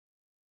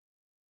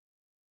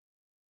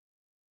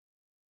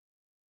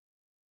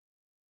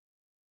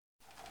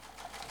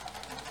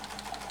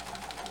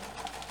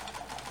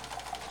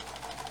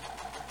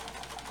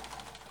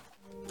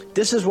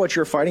This is what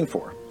you're fighting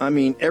for. I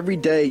mean, every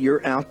day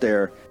you're out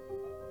there.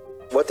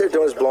 What they're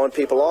doing is blowing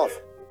people off.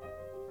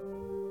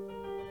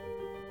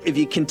 If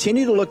you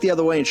continue to look the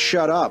other way and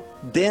shut up,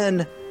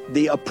 then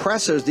the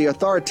oppressors, the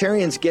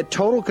authoritarians, get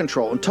total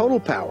control and total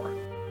power.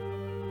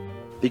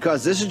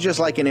 Because this is just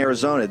like in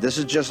Arizona. This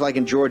is just like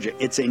in Georgia.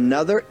 It's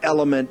another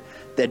element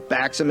that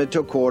backs them into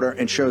a corner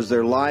and shows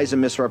their lies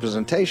and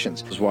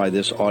misrepresentations. This is why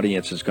this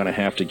audience is going to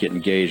have to get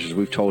engaged. As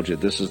we've told you,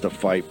 this is the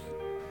fight.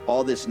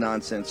 All this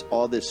nonsense,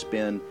 all this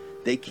spin,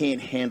 they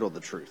can't handle the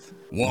truth.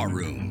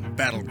 WarRoom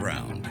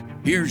Battleground.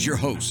 Here's your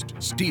host,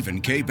 Stephen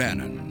K.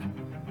 Bannon.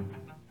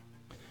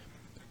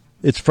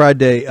 It's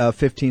Friday,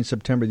 15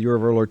 September, the year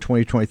of our Lord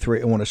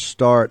 2023. I want to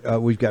start.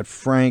 We've got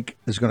Frank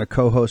is going to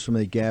co-host with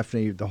me,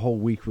 Gaffney. The whole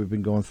week we've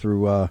been going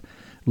through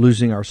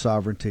losing our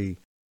sovereignty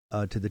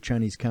to the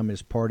Chinese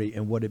Communist Party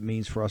and what it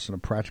means for us on a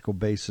practical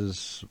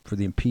basis for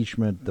the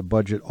impeachment, the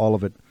budget, all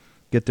of it.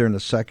 Get there in a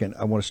second.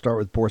 I want to start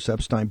with Boris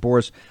Epstein.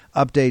 Boris,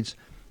 updates,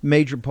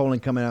 major polling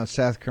coming out of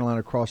South Carolina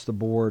across the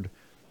board.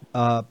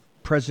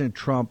 President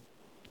Trump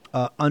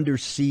under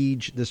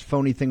siege, this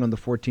phony thing on the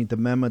 14th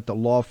Amendment, the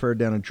lawfare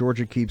down in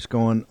Georgia keeps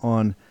going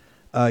on.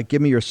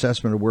 Give me your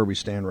assessment of where we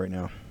stand right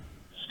now.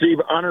 Steve,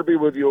 honor be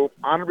with you.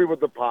 Honor be with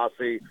the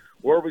posse.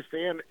 Where we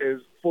stand is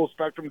full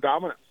spectrum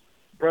dominance.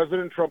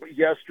 President Trump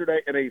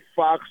yesterday in a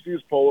Fox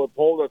News poll, a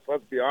poll that,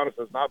 let's be honest,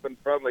 has not been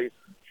friendly,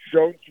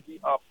 shown to be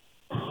up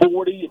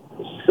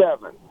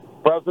 47.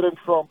 President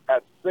Trump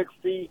at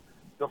 60.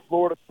 The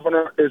Florida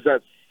governor is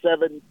at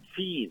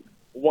 17.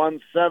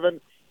 1-7.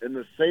 In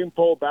the same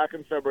poll back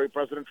in February,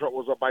 President Trump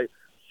was up by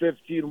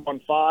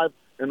 15.15.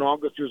 In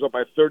August, he was up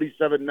by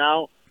 37.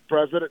 Now,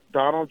 President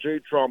Donald J.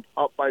 Trump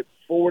up by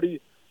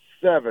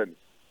 47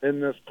 in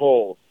this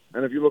poll.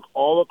 And if you look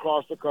all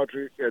across the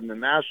country, in the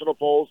national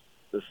polls,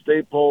 the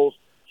state polls,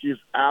 he's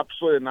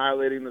absolutely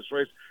annihilating this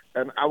race.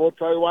 And I will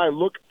tell you why.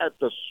 Look at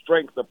the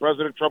strength that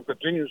President Trump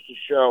continues to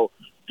show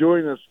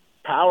during this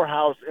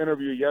powerhouse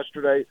interview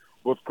yesterday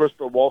with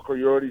Crystal Walker.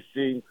 You're already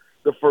seeing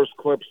the first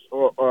clips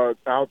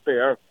out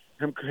there.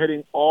 Him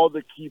hitting all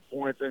the key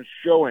points and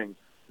showing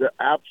the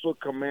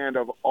absolute command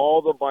of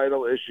all the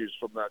vital issues,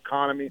 from the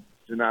economy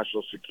to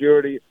national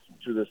security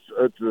to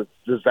the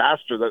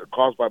disaster that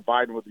caused by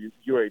Biden with the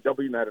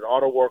UAW, United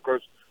Auto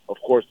Workers, of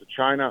course, to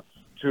China,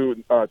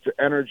 to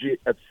energy,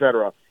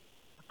 etc.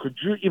 Could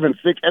you even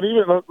think? And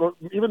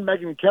even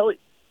Megyn Kelly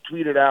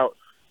tweeted out,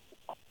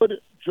 "Would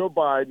Joe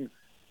Biden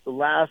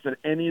last in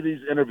any of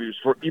these interviews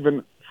for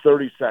even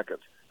 30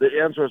 seconds?"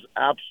 The answer is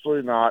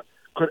absolutely not.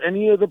 Could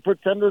any of the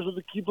pretenders of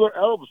the Keebler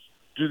Elves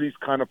do these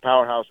kind of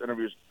powerhouse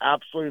interviews?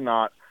 Absolutely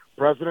not.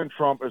 President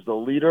Trump is the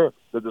leader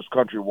that this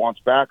country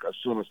wants back as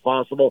soon as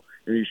possible,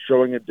 and he's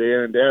showing it day in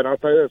and day out. And I'll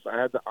tell you this, I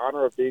had the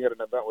honor of being at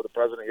an event with the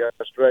president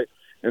yesterday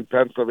in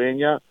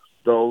Pennsylvania.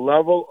 The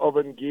level of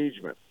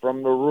engagement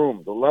from the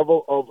room, the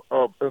level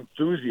of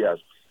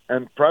enthusiasm,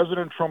 and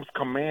President Trump's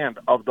command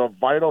of the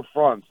vital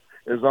fronts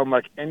is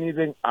unlike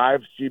anything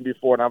I've seen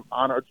before. And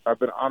I've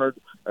been honored,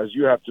 as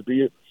you have to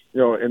be,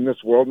 in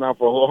this world now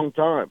for a long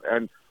time.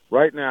 And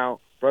right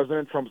now,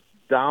 President Trump's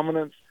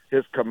dominance,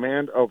 his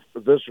command of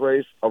this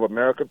race of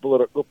American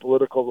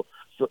political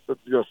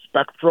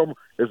spectrum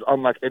is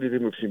unlike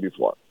anything we've seen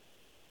before.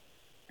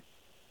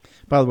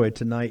 By the way,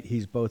 tonight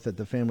he's both at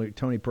the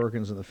Tony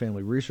Perkins and the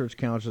Family Research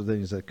Council. Then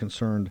he's at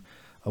Concerned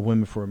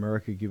Women for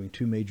America, giving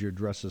two major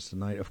addresses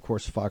tonight. Of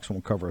course, Fox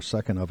won't cover a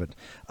second of it.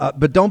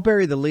 But don't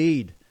bury the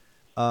lead,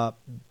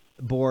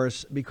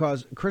 Boris,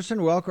 because Kristen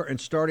Welker,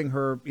 and starting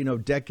her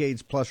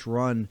decades-plus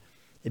run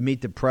in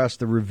Meet the Press,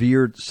 the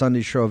revered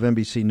Sunday show of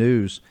NBC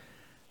News,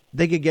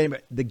 they could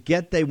get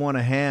the they want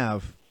to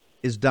have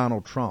is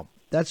Donald Trump.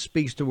 That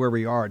speaks to where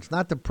we are. It's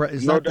not the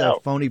the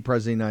phony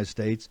president of the United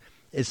States.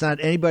 It's not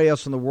anybody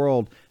else in the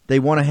world. They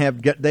want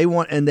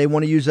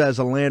to use that as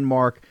a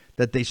landmark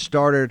that they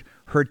started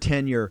her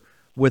tenure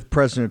with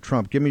President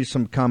Trump. Give me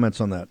some comments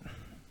on that,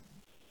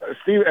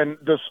 Steve. And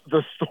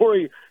the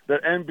story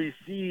that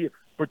NBC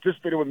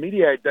participated with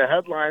Mediaite, the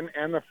headline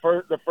and the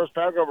first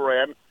paragraph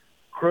ran,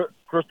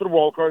 Kristen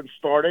Walker,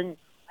 starting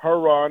her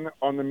run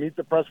on the Meet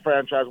the Press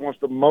franchise,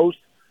 wants the most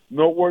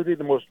noteworthy,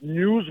 the most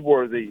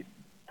newsworthy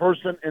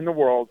person in the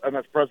world, and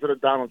that's President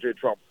Donald J.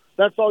 Trump.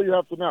 That's all you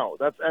have to know.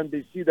 That's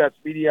NBC. That's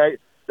Mediaite.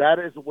 That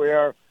is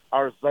where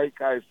our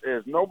zeitgeist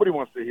is. Nobody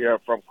wants to hear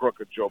from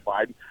crooked Joe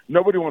Biden.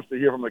 Nobody wants to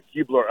hear from the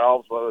Keebler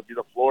Elves, whether it be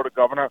the Florida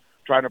governor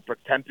trying to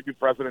pretend to be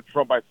President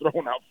Trump by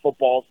throwing out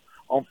footballs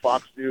on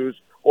Fox News,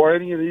 or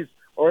any of these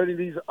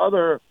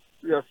other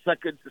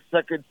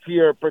second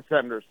tier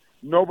pretenders.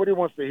 Nobody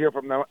wants to hear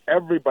from them.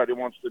 Everybody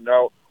wants to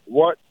know,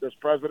 what does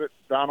President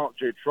Donald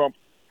J. Trump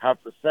have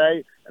to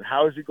say, and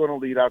how is he going to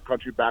lead our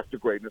country back to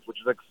greatness, which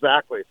is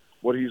exactly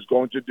what he's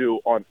going to do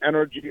on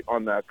energy,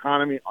 on the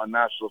economy, on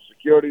national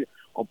security,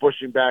 on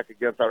pushing back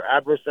against our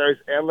adversaries,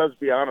 and let's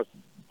be honest,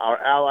 our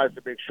allies,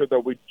 to make sure that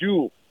we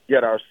do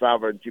get our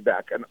sovereignty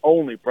back, and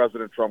only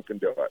President Trump can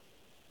do it.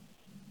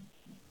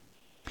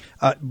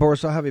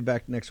 Boris, I'll have you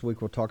back next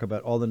week. We'll talk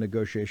about all the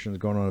negotiations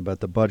going on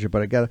about the budget.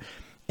 But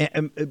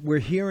we're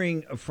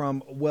hearing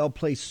from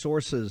well-placed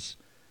sources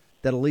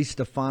that Elise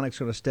Stefanik's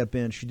going to step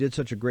in. She did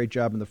such a great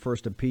job in the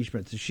first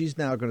impeachment. So she's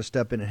now going to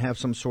step in and have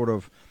some sort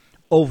of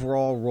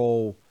overall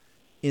role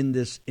in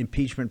this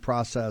impeachment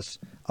process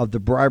of the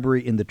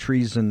bribery and the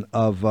treason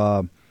of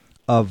Biden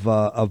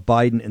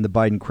and the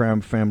Biden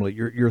crime family.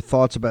 Your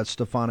thoughts about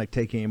Stefanik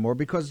taking in more?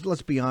 Because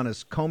let's be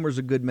honest, Comer's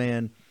a good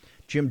man,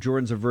 Jim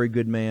Jordan's a very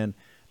good man,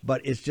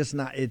 but it's just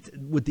not.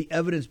 With the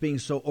evidence being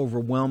so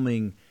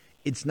overwhelming,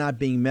 it's not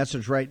being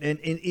messaged right. And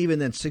even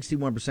then,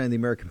 61% of the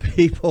American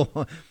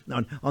people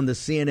on the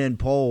CNN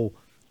poll,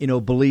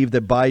 believe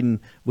that Biden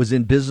was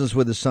in business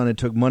with his son and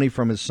took money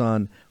from his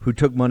son, who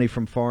took money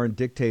from foreign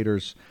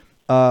dictators.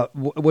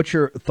 What's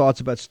your thoughts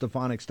about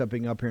Stefanik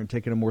stepping up here and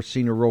taking a more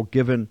senior role,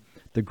 given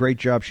the great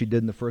job she did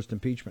in the first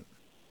impeachment?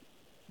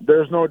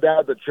 There's no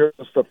doubt that Chairman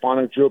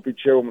Stefanik, GOP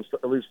Chairwoman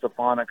Elise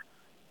Stefanik,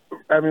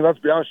 I mean, let's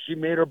be honest, she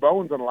made her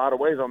bones in a lot of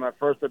ways on that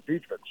first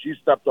impeachment. She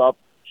stepped up,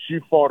 she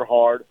fought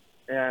hard,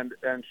 and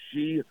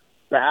she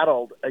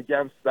battled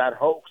against that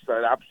hoax,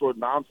 that absolute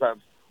nonsense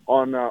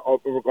on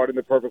regarding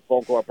the perfect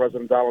phone call of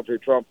President Donald J.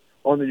 Trump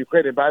on the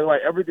Ukraine. And by the way,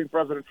 everything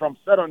President Trump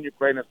said on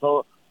Ukraine has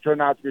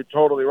turned out to be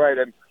totally right.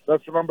 And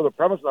let's remember the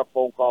premise of that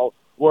phone call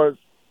was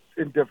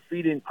in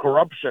defeating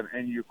corruption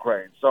in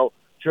Ukraine. So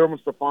Chairman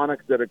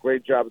Stefanik did a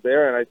great job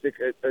there, and I think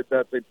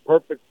that's a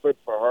perfect fit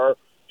for her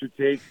to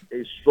take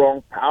a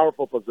strong,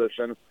 powerful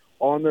position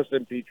on this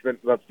impeachment.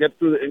 Let's get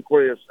through the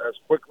inquiry as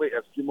quickly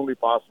as humanly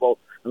possible,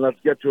 and let's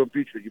get to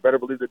impeachment. You better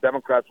believe the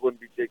Democrats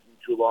wouldn't be taking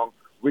too long.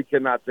 We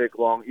cannot take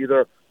long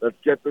either. Let's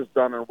get this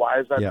done. And why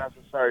is that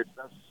necessary? It's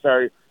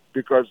necessary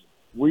because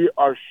we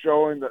are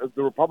showing,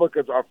 the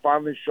Republicans are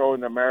finally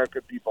showing the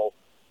American people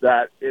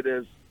that it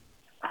is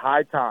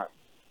high time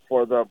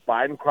for the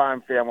Biden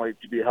crime family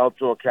to be held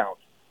to account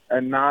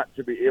and not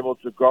to be able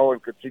to go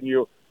and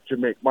continue to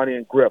make money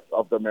and grip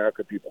of the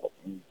American people.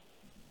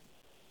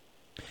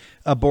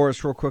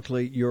 Boris, real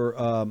quickly,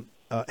 your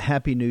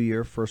Happy New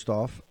Year, first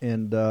off,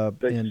 and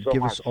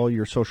give us all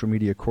your social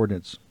media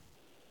coordinates.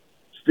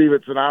 Steve,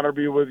 it's an honor to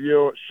be with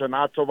you.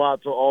 Shana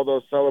Tova to all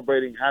those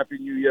celebrating Happy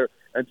New Year,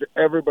 and to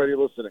everybody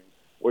listening,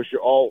 wish you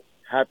all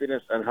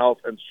happiness and health,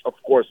 and, of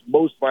course,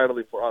 most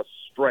vitally for us,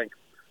 strength.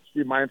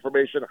 Steve, my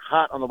information,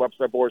 hot on the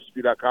website,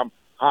 BorisCP.com,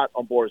 hot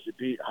on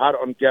BorisCP, hot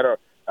on Getter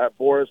at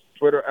Boris,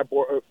 Twitter at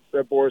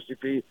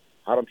BorisCP,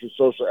 hot on True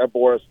Social at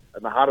Boris,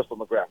 and the hottest on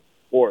the ground,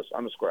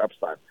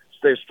 Boris_Epstein.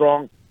 Stay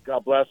strong.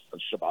 God bless,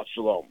 and Shabbat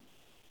Shalom.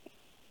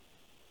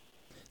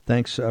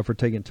 Thanks for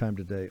taking time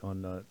today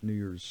on New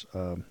Year's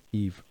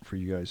Eve for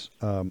you guys.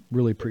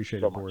 Really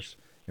appreciate it, Boris.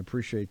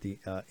 Appreciate the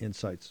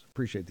insights.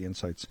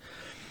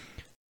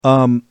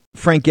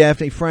 Frank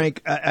Gaffney.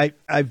 Frank,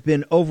 I've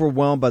been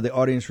overwhelmed by the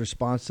audience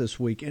response this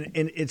week, and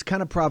it's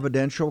kind of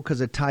providential because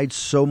it tied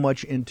so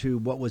much into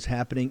what was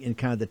happening in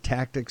kind of the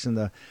tactics and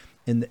the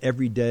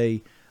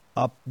everyday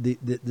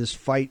this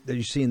fight that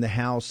you see in the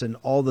House and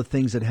all the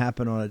things that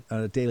happen on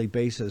a daily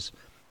basis.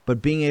 But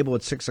being able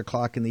at 6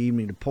 o'clock in the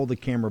evening to pull the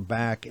camera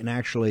back and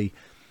actually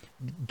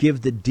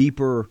give the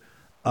deeper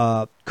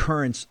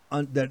currents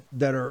that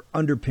are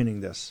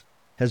underpinning this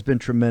has been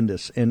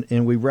tremendous.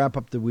 And we wrap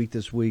up the week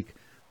this week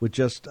with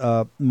just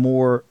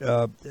more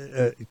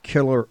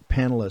killer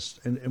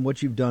panelists and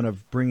what you've done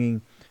of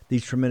bringing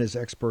these tremendous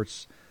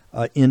experts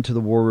into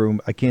the War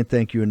Room. I can't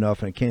thank you enough,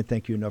 and I can't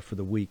thank you enough for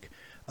the week.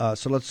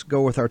 So let's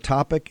go with our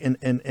topic.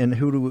 And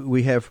who do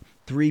we have?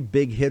 Three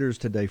big hitters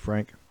today,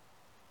 Frank.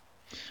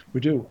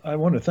 We do. I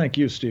want to thank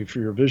you, Steve, for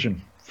your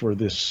vision for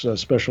this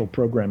special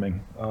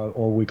programming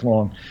all week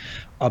long.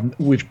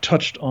 We've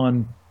touched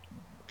on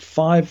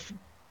 5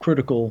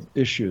 critical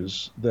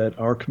issues that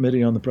our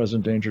Committee on the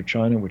Present Danger of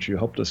China, which you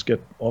helped us get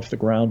off the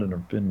ground and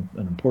have been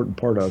an important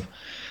part of,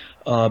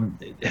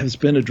 has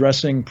been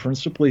addressing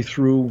principally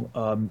through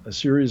a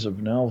series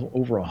of now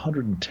over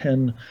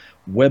 110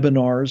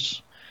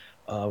 webinars,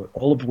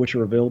 all of which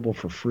are available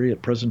for free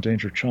at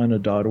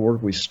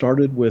presentdangerchina.org. We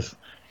started with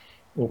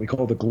what we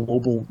call the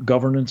Global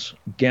Governance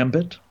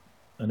Gambit,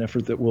 an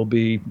effort that will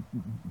be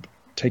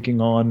taking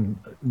on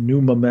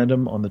new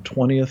momentum on the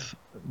 20th,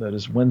 that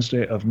is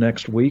Wednesday of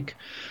next week,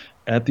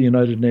 at the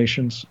United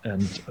Nations,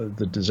 and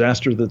the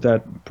disaster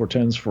that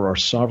portends for our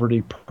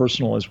sovereignty,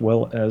 personal as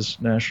well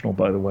as national,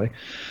 by the way.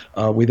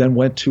 We then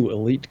went to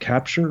elite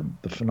capture,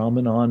 the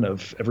phenomenon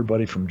of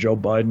everybody from Joe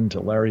Biden to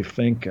Larry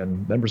Fink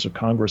and members of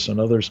Congress and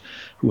others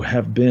who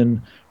have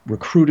been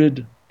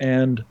recruited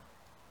and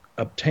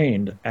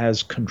obtained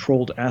as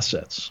controlled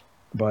assets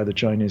by the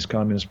Chinese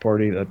Communist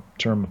Party. That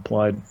term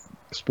applied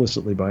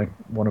explicitly by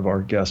one of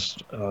our guests,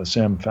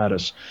 Sam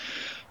Faddis,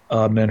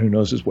 a man who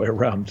knows his way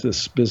around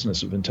this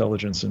business of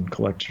intelligence and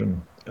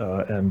collection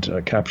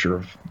and capture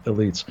of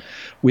elites.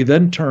 We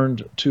then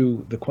turned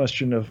to the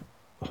question of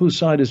whose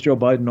side is Joe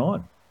Biden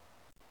on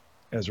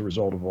as a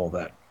result of all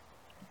that.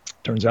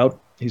 Turns out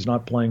he's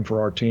not playing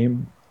for our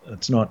team.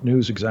 It's not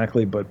news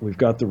exactly, but we've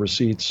got the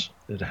receipts.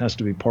 It has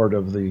to be part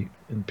of the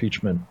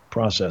impeachment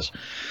process.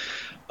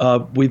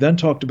 We then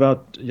talked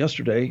about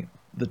yesterday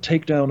the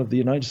takedown of the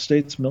United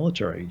States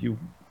military. You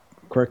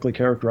correctly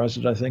characterized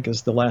it, I think,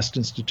 as the last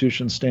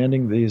institution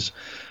standing. These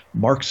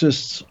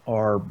Marxists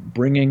are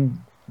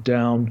bringing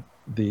down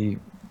the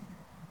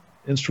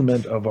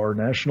instrument of our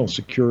national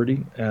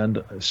security,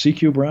 and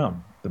C.Q.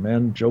 Brown, the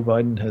man Joe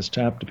Biden has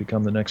tapped to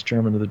become the next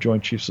chairman of the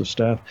Joint Chiefs of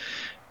Staff,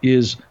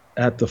 is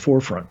at the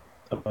forefront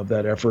of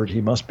that effort.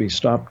 He must be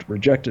stopped,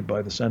 rejected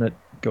by the Senate.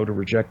 Go to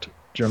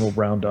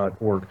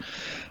rejectgeneralbrown.org.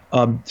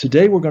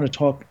 Today we're going to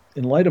talk,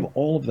 in light of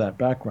all of that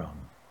background,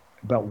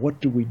 about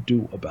what do we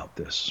do about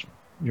this.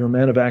 You're a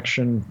man of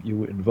action.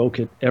 You invoke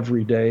it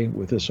every day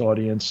with this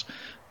audience.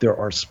 There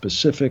are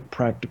specific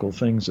practical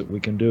things that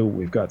we can do.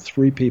 We've got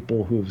three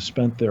people who have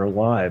spent their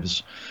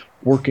lives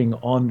working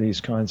on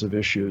these kinds of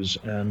issues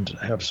and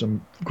have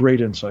some great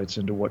insights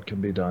into what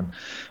can be done.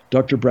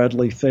 Dr.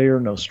 Bradley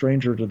Thayer, no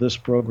stranger to this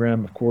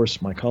program, of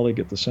course, my colleague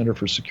at the Center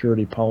for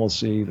Security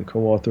Policy, the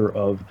co-author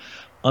of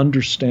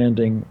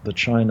Understanding the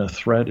China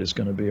Threat, is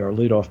going to be our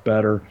leadoff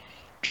batter.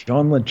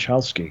 John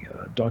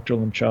Linchowsky, Dr.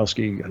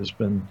 Linchowsky has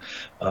been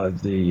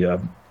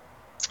the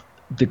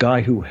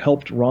guy who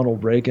helped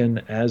Ronald Reagan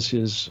as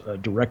his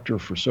director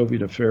for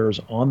Soviet affairs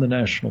on the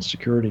National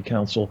Security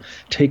Council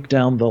take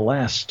down the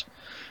last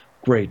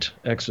great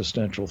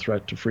existential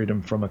threat to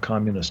freedom from a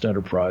communist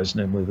enterprise,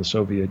 namely the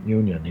Soviet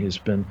Union. He's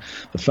been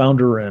the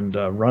founder and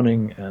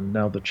running and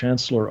now the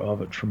chancellor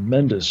of a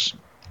tremendous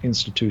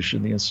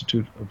institution, the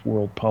Institute of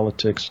World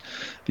Politics,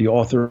 the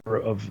author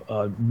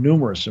of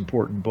numerous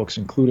important books,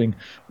 including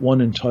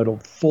one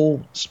entitled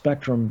Full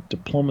Spectrum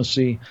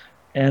Diplomacy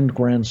and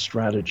Grand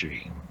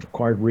Strategy,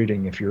 required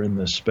reading if you're in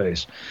this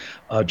space.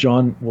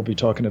 John will be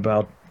talking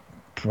about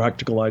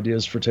practical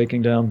ideas for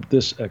taking down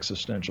this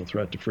existential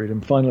threat to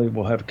freedom. Finally,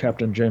 we'll have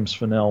Captain James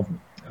Fennell,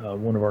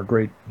 one of our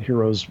great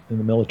heroes in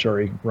the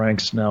military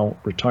ranks, now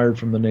retired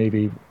from the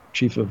Navy,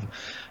 chief of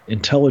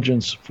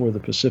intelligence for the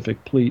Pacific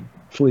Fleet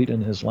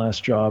in his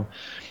last job,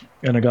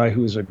 and a guy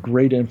who is a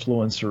great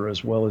influencer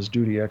as well as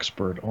duty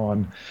expert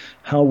on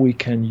how we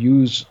can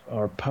use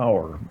our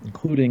power,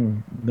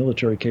 including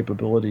military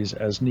capabilities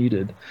as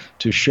needed,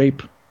 to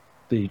shape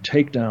the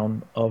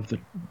takedown of the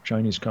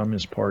Chinese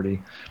Communist Party,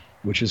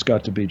 which has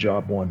got to be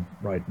job one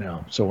right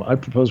now. So I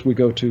propose we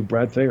go to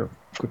Brad Thayer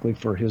quickly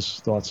for his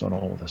thoughts on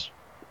all of this.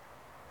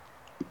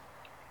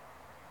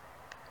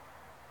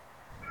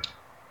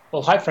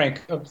 Well, hi,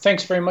 Frank.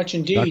 Thanks very much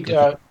indeed.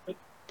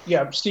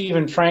 Yeah, Steve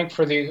and Frank,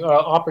 for the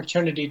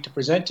opportunity to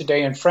present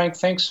today. And Frank,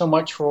 thanks so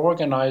much for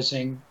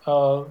organizing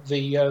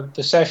the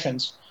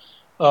sessions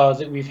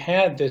that we've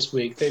had this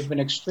week. They've been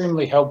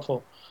extremely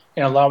helpful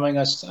in allowing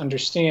us to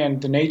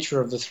understand the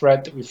nature of the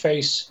threat that we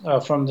face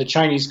from the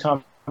Chinese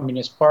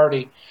Communist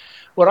Party.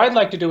 What I'd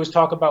like to do is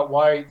talk about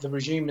why the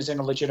regime is in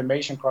a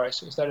legitimation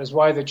crisis. That is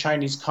why the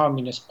Chinese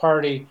Communist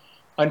Party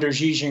under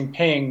Xi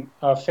Jinping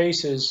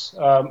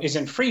is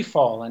in free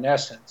fall, in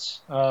essence.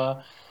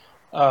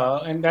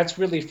 And that's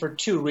really for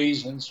two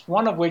reasons.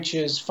 One of which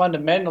is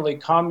fundamentally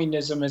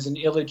communism is an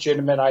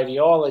illegitimate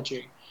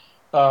ideology.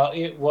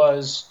 It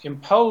was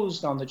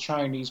imposed on the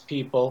Chinese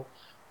people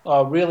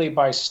really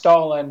by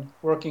Stalin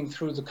working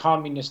through the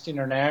Communist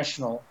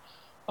International.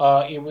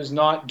 It was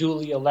not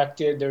duly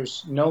elected.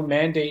 There's no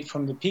mandate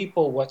from the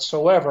people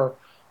whatsoever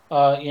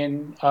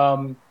in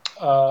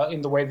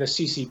the way the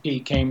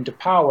CCP came to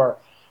power.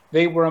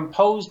 They were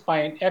imposed by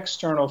an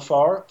external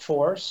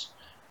force,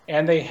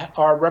 and they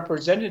are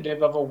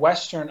representative of a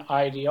Western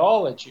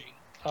ideology.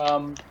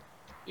 The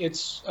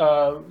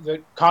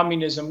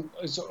communism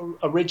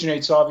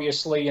originates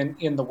obviously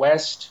in the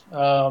West,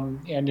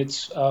 and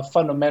its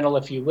fundamental,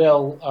 if you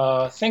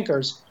will,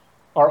 thinkers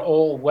are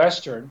all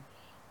Western,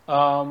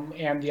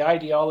 and the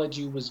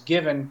ideology was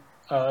given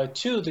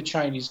to the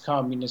Chinese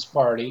Communist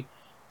Party,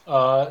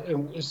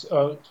 and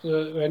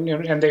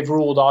they've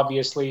ruled,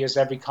 obviously, as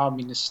every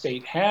communist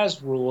state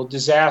has ruled,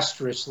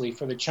 disastrously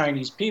for the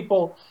Chinese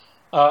people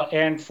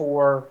and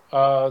for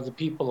the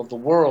people of the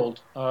world,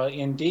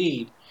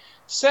 indeed.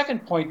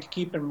 Second point to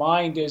keep in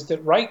mind is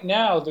that right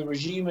now the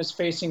regime is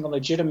facing a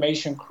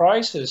legitimation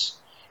crisis,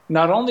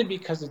 not only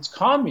because it's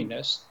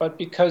communist, but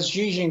because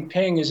Xi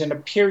Jinping is in a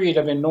period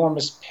of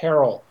enormous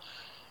peril.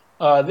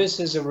 This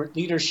is a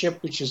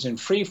leadership which is in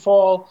free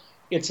fall.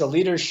 It's a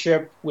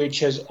leadership which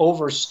has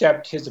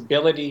overstepped his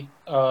ability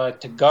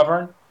to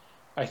govern.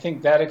 I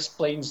think that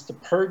explains the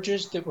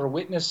purges that we're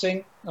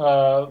witnessing.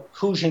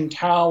 Hu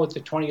Jintao at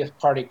the 20th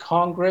Party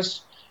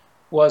Congress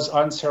was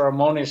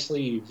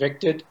unceremoniously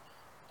evicted,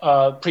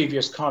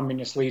 previous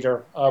communist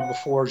leader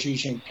before Xi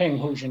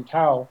Jinping, Hu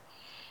Jintao.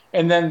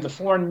 And then the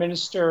foreign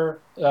minister,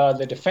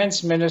 the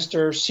defense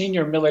minister,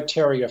 senior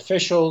military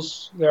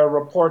officials, there are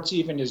reports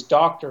even his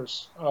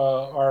doctors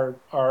are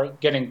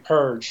getting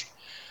purged.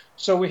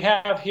 So we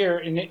have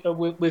here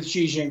with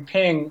Xi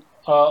Jinping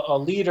a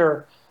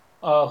leader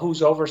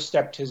who's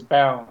overstepped his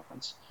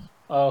bounds,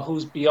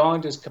 who's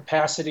beyond his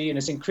capacity and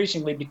is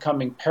increasingly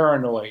becoming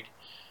paranoid.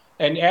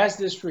 And as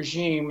this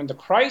regime and the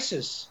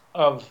crisis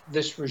of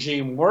this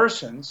regime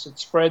worsens, it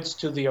spreads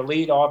to the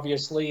elite,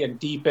 obviously, and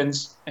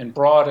deepens and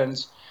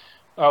broadens,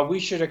 we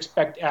should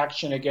expect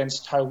action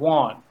against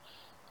Taiwan.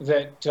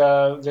 That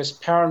this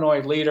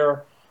paranoid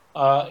leader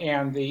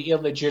and the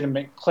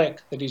illegitimate clique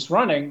that he's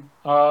running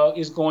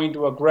is going to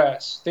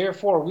aggress.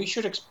 Therefore, we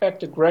should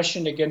expect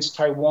aggression against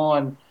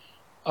Taiwan,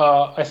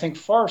 I think,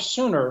 far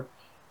sooner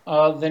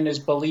than is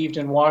believed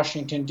in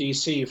Washington,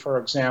 D.C., for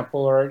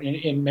example, or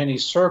in many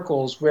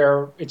circles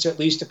where it's at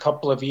least a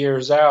couple of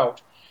years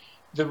out.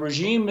 The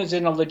regime is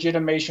in a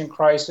legitimation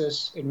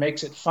crisis. It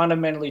makes it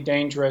fundamentally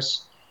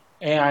dangerous.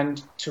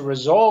 And to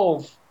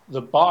resolve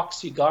the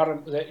box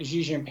that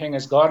Xi Jinping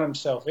has got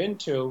himself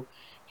into,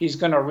 he's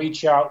going to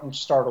reach out and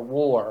start a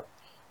war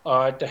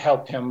to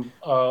help him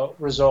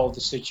resolve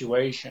the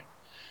situation.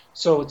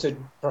 So it's a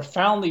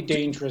profoundly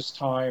dangerous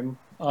time.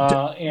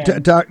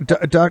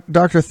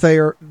 Dr.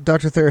 Thayer,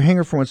 hang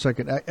on for 1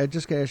 second. I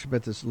just got to ask you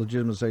about this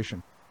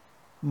legitimization.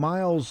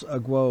 Miles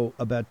Aguo,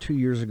 about 2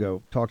 years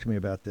ago, talked to me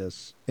about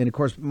this. And, of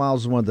course,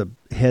 Miles is one of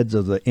the heads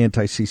of the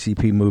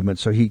anti-CCP movement,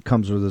 so he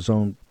comes with his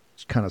own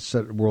kind of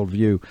set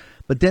worldview.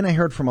 But then I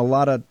heard from a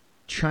lot of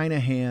China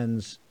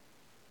hands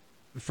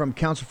from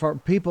Council for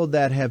people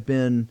that have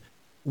been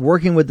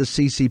working with the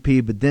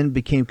CCP but then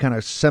became kind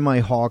of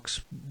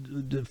semi-hawks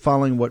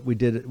following what we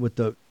did with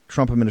the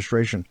Trump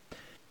administration.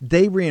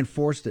 They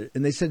reinforced it,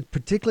 and they said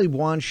particularly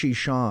Wang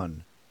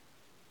Xishan,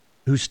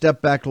 who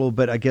stepped back a little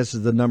bit, I guess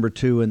is the number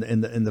two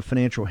in the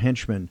financial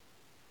henchman,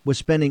 was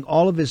spending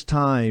all of his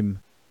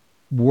time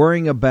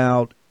worrying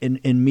about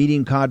in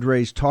meeting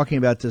cadres, talking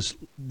about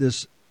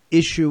this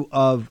issue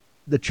of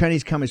the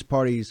Chinese Communist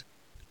Party's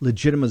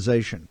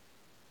legitimization.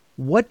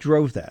 What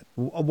drove that?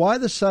 Why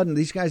the sudden?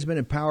 These guys have been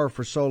in power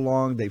for so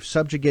long. They've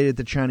subjugated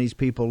the Chinese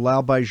people.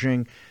 Lao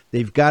Beijing,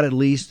 they've got at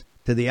least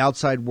to the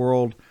outside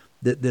world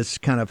this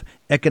kind of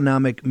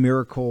economic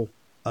miracle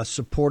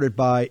supported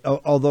by,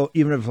 although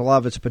even if a lot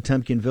of it's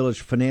Potemkin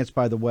village financed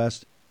by the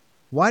West.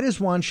 Why does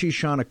Wang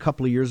Xishan a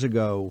couple of years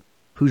ago,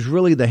 who's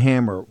really the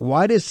hammer,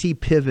 why does he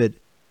pivot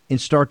and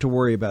start to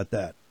worry about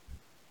that?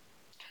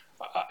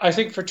 I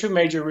think for two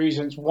major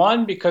reasons.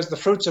 One, because the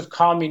fruits of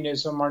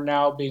communism are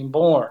now being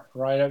born,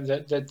 right?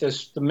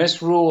 The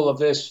misrule of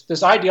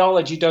this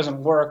ideology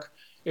doesn't work.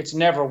 It's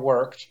never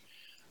worked.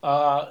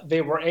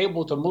 They were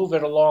able to move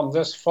it along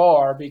this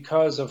far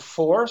because of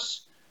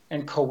force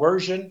and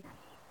coercion,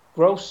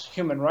 gross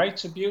human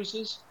rights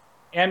abuses,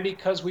 and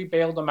because we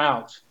bailed them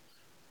out,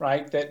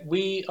 right? That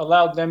we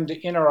allowed them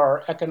to enter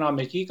our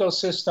economic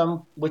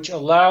ecosystem, which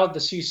allowed the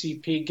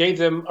CCP, gave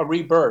them a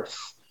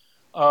rebirth.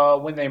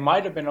 When they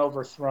might have been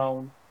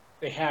overthrown,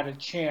 they had a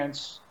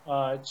chance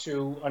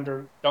to,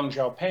 under Deng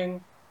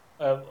Xiaoping,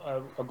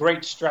 a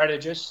great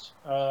strategist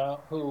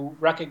who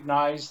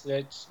recognized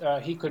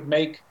that he could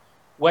make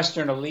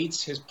Western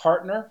elites his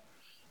partner.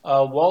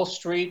 Wall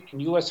Street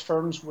and U.S.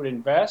 firms would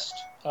invest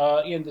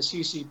in the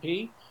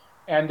CCP,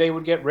 and they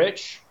would get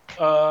rich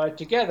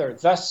together,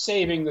 thus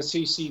saving the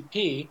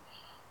CCP,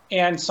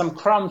 and some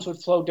crumbs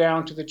would flow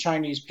down to the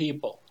Chinese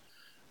people.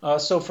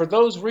 So for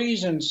those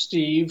reasons,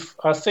 Steve,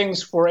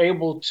 things were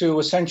able to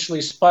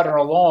essentially sputter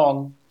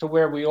along to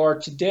where we are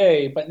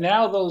today. But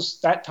now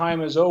that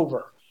time is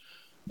over.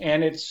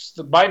 And it's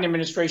the Biden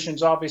administration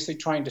is obviously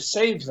trying to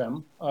save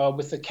them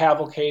with the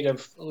cavalcade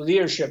of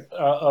leadership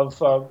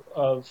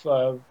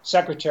of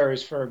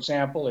secretaries, for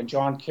example, and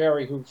John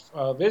Kerry,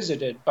 who've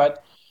visited.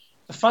 But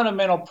the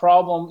fundamental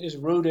problem is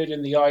rooted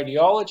in the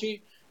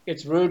ideology.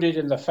 It's rooted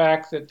in the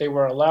fact that they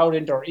were allowed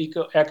into our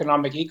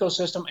economic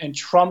ecosystem, and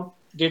Trump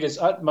did his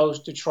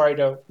utmost to try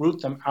to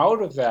root them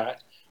out of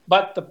that.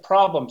 But the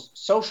problems,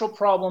 social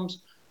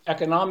problems,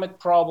 economic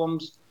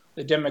problems,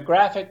 the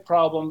demographic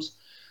problems,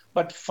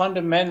 but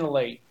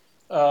fundamentally,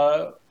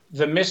 the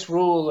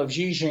misrule of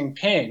Xi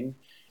Jinping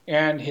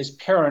and his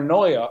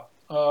paranoia,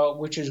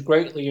 which is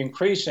greatly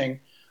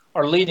increasing,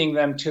 are leading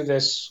them to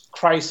this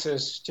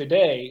crisis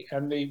today.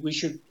 And we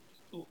should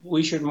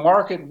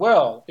mark it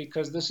well,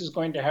 because this is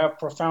going to have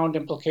profound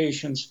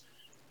implications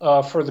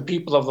for the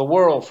people of the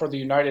world, for the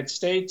United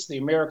States, the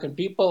American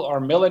people, our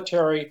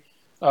military,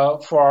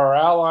 for our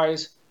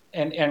allies,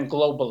 and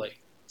globally.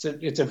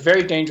 It's a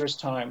very dangerous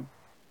time.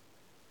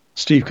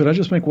 Steve, could I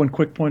just make one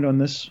quick point on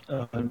this?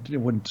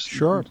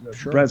 Sure.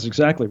 Brad's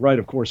exactly right,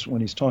 of course,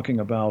 when he's talking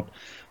about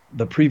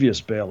the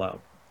previous bailout.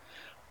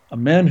 A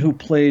man who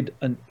played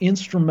an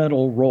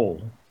instrumental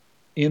role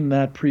in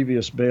that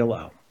previous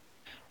bailout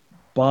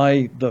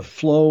by the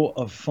flow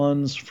of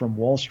funds from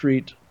Wall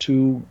Street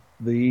to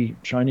the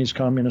Chinese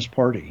Communist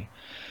Party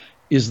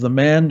is the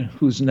man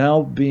who's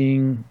now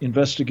being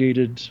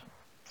investigated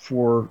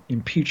for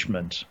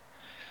impeachment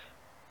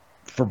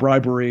for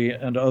bribery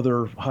and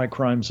other high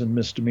crimes and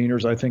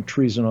misdemeanors. I think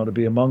treason ought to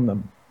be among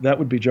them. That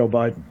would be Joe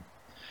Biden.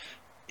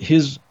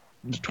 His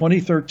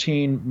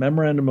 2013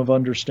 Memorandum of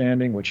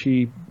Understanding, which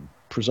he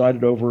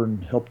presided over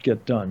and helped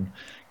get done,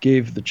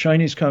 gave the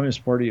Chinese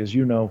Communist Party, as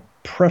you know,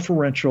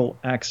 preferential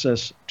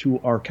access to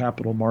our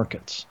capital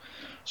markets.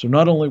 So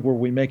not only were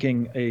we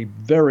making a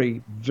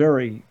very,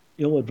 very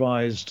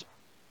ill-advised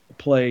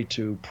play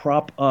to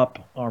prop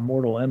up our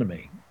mortal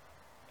enemy,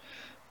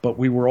 but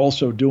we were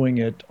also doing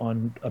it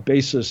on a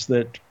basis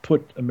that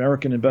put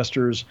American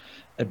investors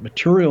at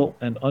material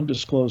and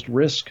undisclosed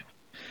risk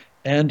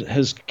and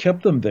has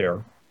kept them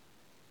there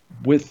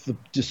with the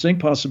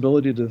distinct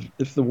possibility that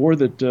if the war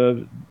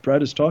that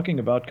Brad is talking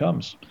about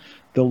comes,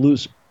 they'll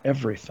lose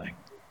everything.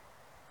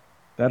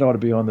 That ought to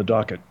be on the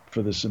docket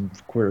for this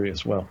inquiry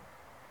as well.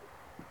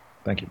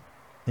 Thank you.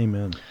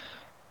 Amen.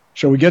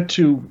 Shall we get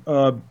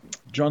to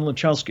John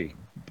Lachowski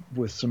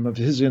with some of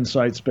his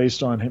insights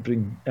based on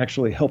having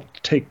actually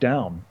helped take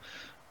down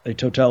a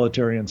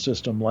totalitarian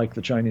system like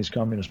the Chinese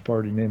Communist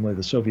Party, namely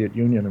the Soviet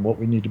Union, and what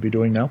we need to be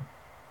doing now?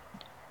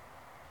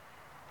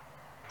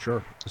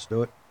 Sure, let's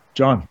do it.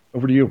 John,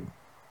 over to you.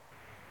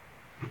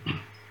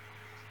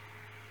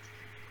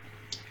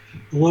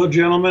 Hello,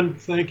 gentlemen.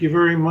 Thank you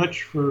very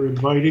much for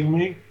inviting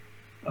me.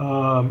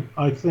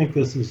 I think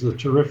this is a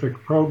terrific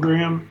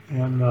program,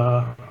 and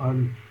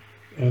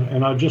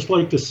I'd just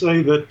like to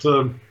say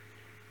that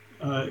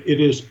it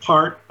is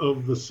part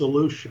of the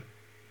solution.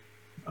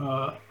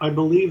 I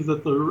believe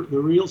that the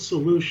real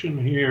solution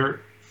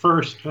here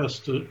first has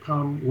to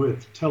come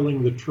with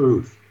telling the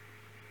truth.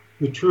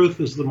 The truth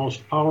is the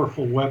most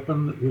powerful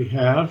weapon that we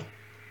have.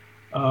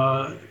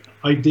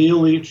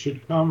 Ideally, it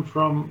should come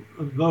from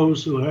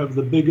those who have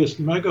the biggest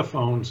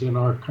megaphones in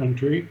our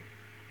country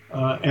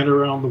and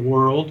around the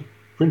world,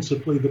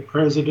 principally the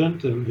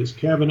president and his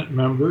cabinet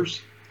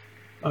members.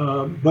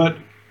 But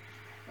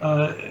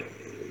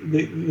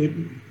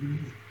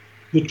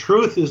the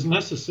truth is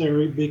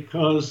necessary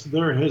because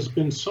there has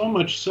been so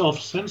much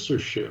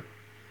self-censorship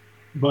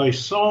by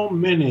so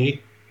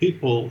many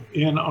people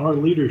in our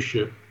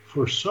leadership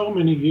for so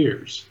many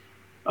years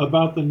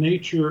about the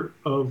nature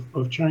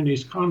of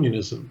Chinese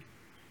communism.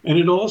 And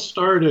it all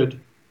started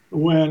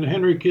when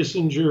Henry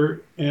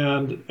Kissinger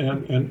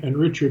and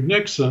Richard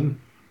Nixon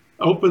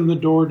opened the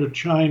door to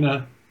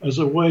China as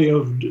a way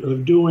of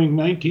doing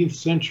 19th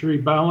century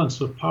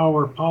balance of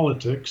power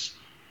politics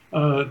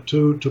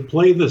to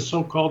play the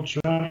so-called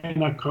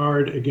China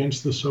card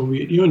against the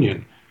Soviet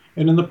Union.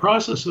 And in the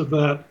process of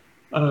that,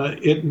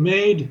 it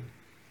made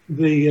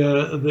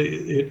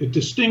it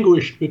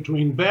distinguished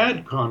between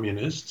bad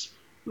communists,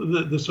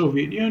 the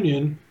Soviet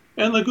Union,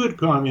 and the good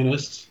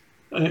communists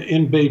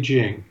in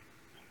Beijing.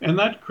 And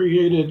that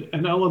created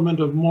an element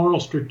of moral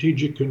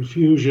strategic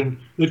confusion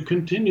that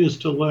continues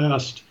to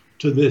last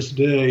to this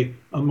day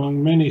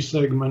among many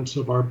segments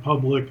of our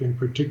public, and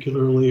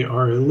particularly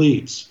our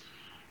elites.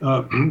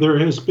 There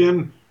has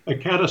been a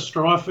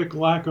catastrophic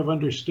lack of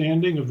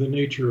understanding of the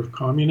nature of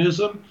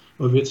communism,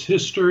 of its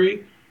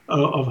history,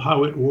 of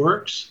how it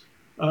works.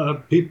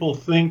 People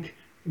think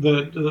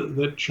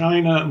that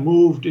China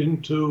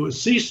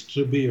ceased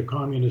to be a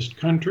communist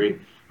country.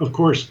 Of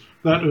course,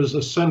 that is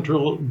a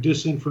central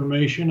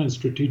disinformation and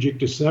strategic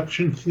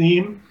deception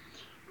theme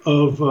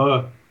of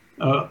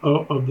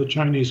the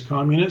Chinese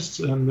communists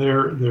and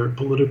their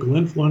political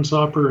influence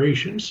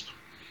operations.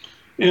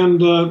 And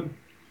the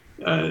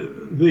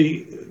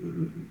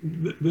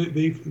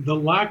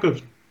lack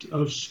of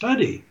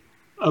study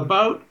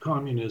about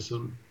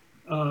communism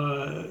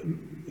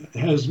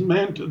has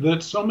meant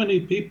that so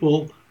many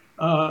people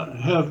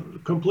have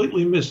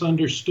completely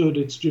misunderstood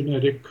its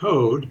genetic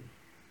code,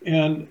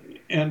 and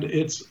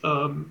its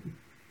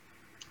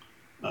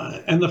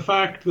and the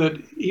fact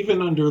that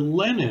even under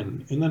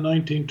Lenin in the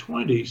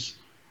 1920s,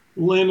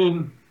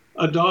 Lenin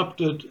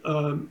adopted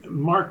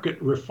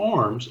market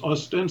reforms,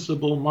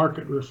 ostensible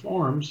market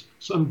reforms,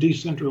 some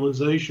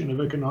decentralization of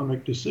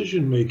economic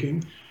decision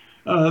making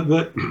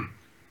that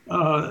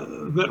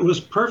was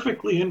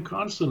perfectly in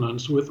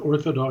consonance with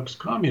orthodox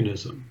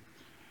communism.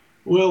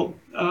 Well,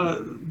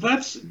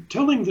 that's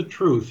telling the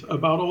truth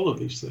about all of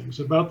these things,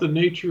 about the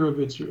nature of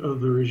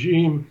the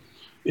regime,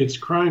 its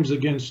crimes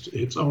against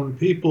its own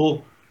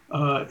people,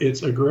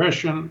 its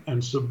aggression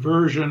and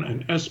subversion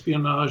and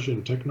espionage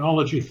and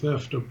technology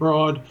theft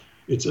abroad,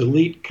 its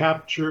elite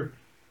capture,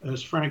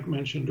 as Frank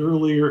mentioned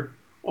earlier.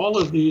 All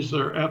of this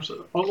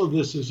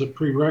is a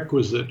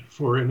prerequisite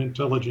for an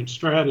intelligent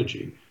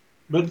strategy.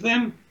 But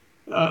then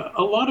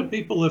a lot of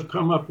people have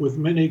come up with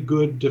many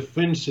good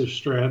defensive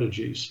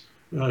strategies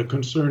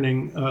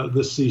concerning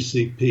the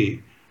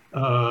CCP,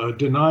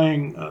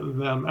 denying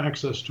them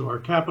access to our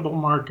capital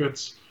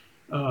markets,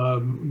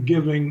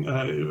 bolstering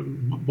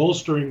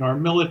our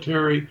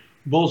military,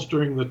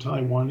 bolstering the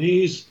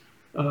Taiwanese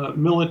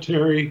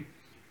military,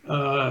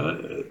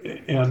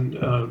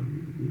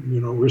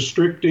 and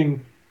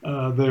restricting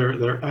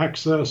their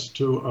access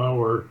to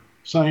our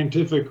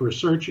scientific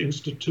research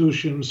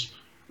institutions,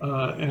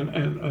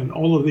 and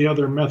all of the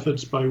other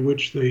methods by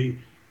which they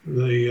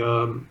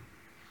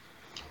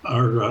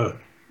are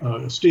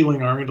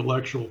stealing our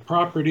intellectual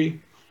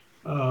property.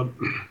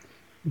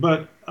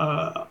 But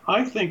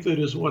I think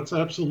that what's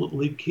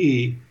absolutely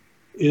key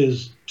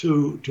is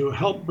to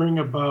help bring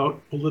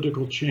about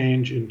political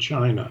change in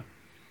China.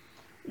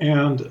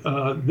 And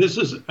this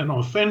is an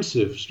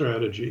offensive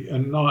strategy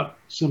and not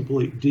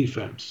simply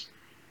defense.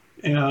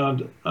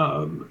 And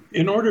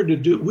in order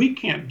to we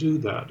can't do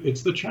that.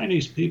 It's the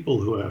Chinese people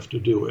who have to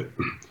do it.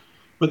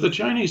 But the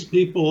Chinese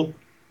people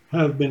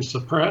have been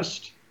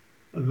suppressed.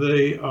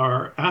 They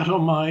are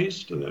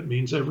atomized. That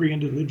means every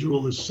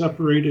individual is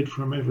separated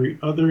from every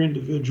other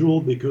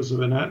individual because of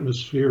an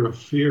atmosphere of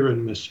fear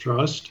and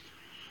mistrust.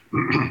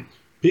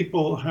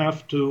 People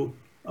have to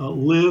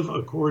live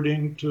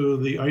according to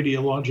the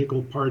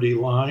ideological party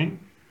line.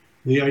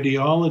 The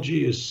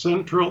ideology is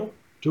central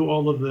to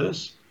all of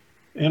this.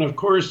 And of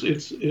course,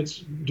 it's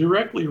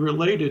directly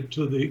related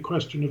to the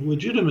question of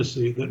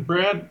legitimacy that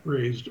Brad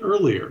raised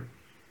earlier.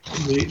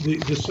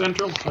 The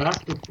central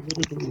fact of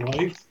political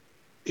life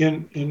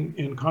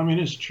in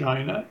communist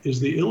China is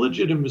the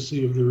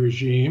illegitimacy of the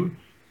regime,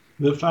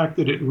 the fact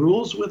that it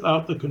rules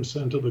without the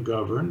consent of the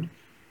governed,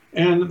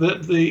 and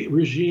that the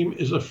regime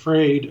is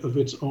afraid of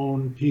its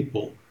own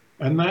people.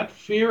 And that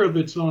fear of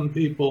its own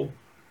people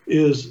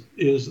is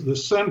the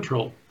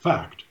central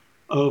fact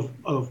of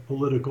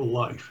political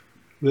life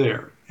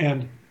there.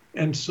 And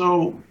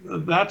so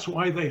that's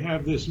why they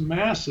have this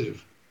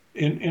massive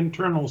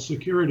internal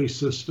security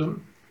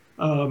system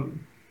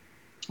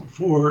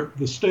for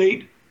the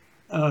state,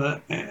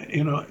 and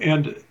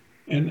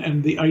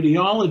the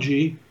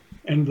ideology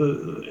and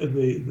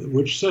the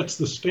which sets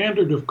the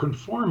standard of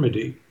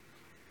conformity.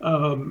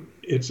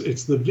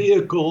 It's the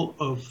vehicle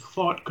of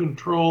thought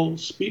control,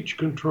 speech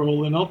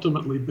control, and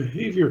ultimately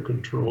behavior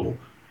control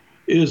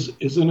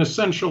is an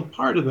essential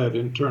part of that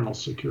internal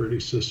security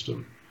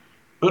system.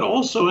 But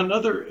also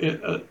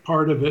another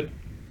part of it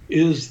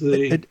is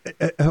the.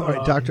 All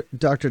right,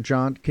 Dr.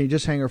 John, can you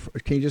just hang her?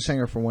 Can you just hang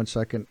her for 1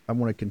 second? I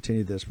want to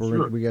continue this.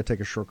 Sure. We got to take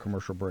a short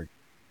commercial break.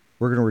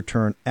 We're going to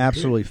return.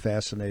 Absolutely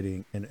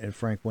fascinating. And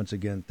Frank, once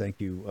again,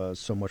 thank you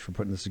so much for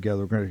putting this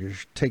together. We're going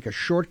to take a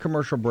short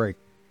commercial break.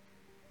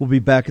 We'll be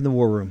back in the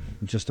War Room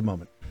in just a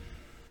moment.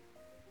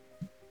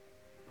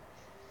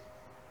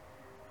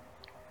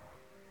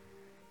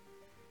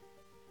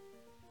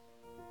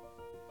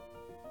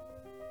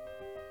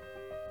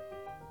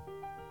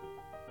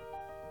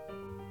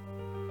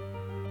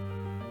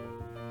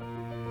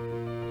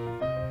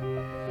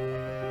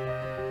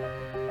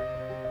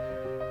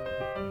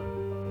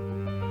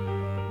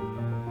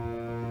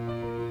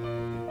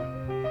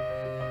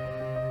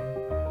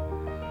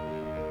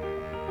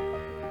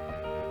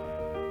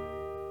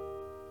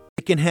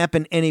 It can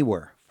happen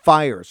anywhere.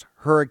 Fires,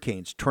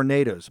 hurricanes,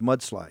 tornadoes,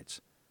 mudslides.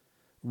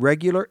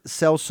 Regular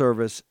cell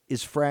service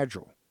is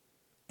fragile,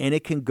 and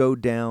it can go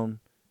down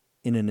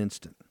in an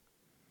instant.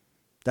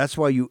 That's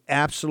why you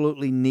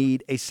absolutely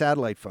need a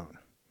satellite phone.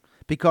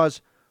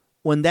 Because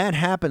when that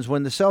happens,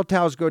 when the cell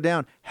towers go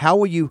down, how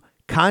will you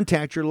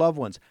contact your loved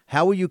ones?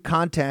 How will you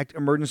contact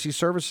emergency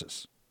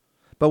services?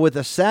 But with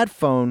a sat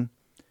phone,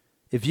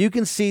 if you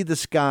can see the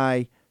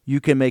sky, you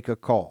can make a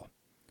call.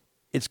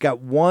 It's got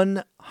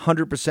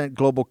 100%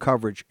 global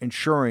coverage,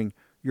 ensuring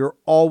you're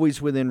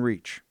always within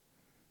reach.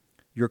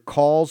 Your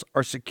calls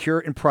are secure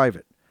and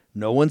private.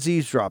 No one's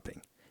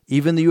eavesdropping.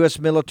 Even the U.S.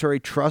 military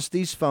trusts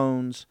these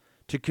phones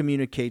to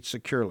communicate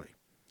securely.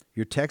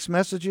 Your text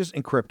messages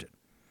encrypted.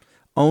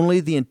 Only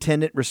the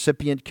intended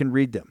recipient can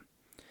read them.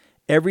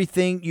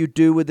 Everything you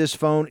do with this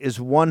phone is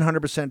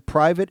 100%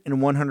 private and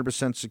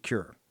 100%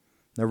 secure.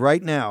 Now,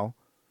 right now,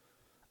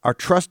 our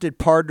trusted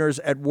partners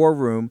at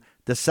WarRoom,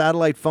 the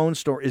satellite phone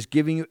store, is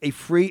giving you a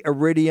free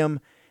Iridium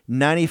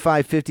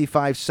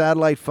 9555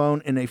 satellite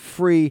phone and a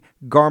free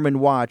Garmin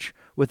watch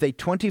with a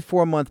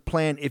 24-month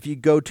plan if you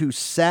go to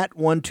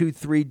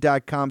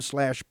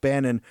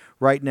sat123.com/Bannon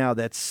right now.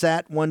 That's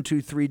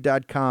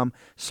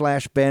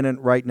sat123.com/Bannon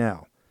right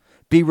now.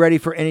 Be ready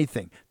for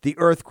anything. The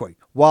earthquake,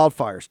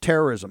 wildfires,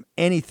 terrorism,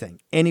 anything,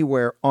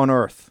 anywhere on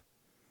Earth.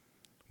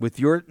 With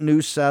your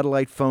new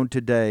satellite phone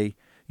today,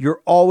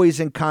 you're always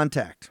in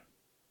contact.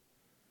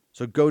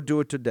 So go do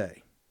it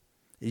today.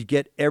 You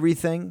get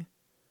everything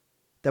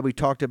that we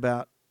talked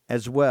about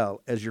as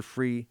well as your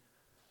free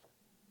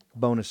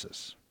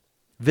bonuses.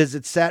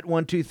 Visit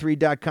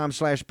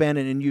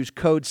sat123.com/Bannon and use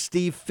code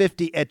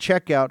Steve50 at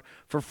checkout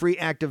for free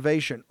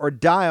activation, or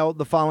dial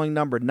the following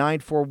number,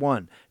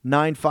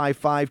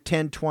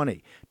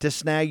 941-955-1020, to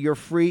snag your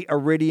free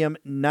Iridium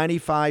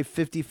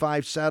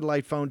 9555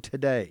 satellite phone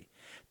today.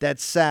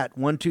 That's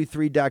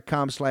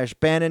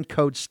sat123.com/Bannon,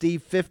 code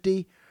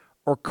Steve50,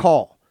 or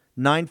call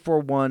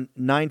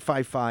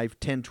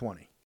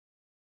 941-955-1020.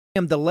 I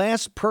am the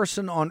last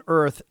person on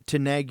earth to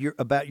nag you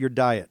about your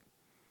diet.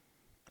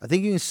 I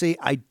think you can see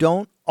I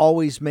don't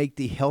always make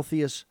the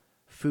healthiest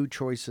food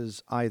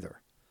choices either.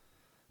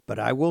 But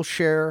I will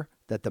share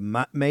that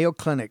the Mayo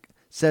Clinic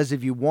says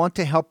if you want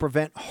to help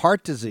prevent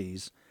heart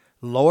disease,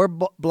 lower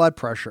blood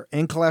pressure,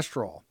 and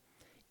cholesterol,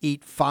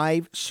 eat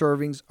 5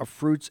 servings of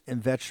fruits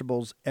and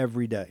vegetables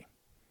every day.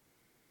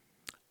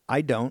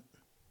 I don't,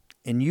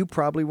 and you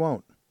probably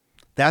won't.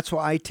 That's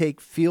why I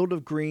take Field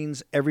of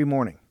Greens every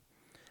morning.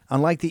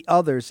 Unlike the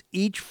others,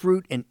 each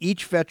fruit and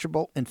each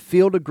vegetable in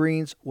Field of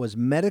Greens was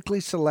medically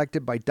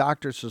selected by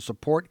doctors to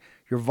support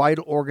your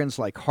vital organs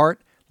like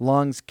heart,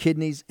 lungs,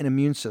 kidneys, and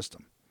immune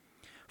system.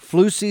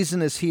 Flu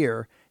season is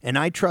here, and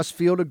I trust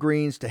Field of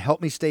Greens to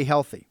help me stay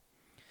healthy.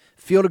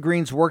 Field of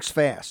Greens works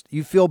fast.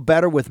 You feel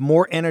better with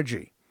more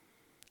energy,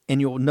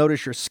 and you'll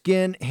notice your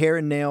skin, hair,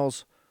 and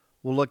nails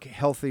will look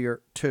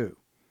healthier too.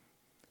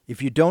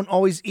 If you don't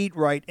always eat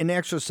right and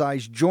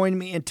exercise, join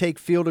me and take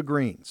Field of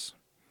Greens.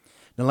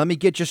 Now, let me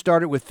get you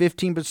started with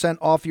 15%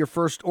 off your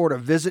first order.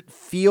 Visit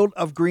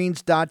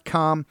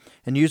fieldofgreens.com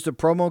and use the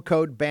promo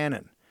code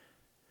Bannon.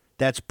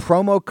 That's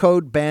promo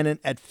code Bannon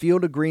at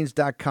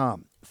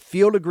fieldofgreens.com.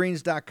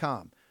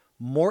 Fieldofgreens.com.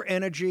 More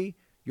energy,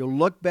 you'll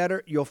look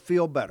better, you'll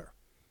feel better.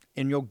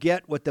 And you'll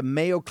get what the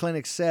Mayo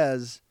Clinic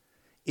says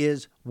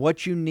is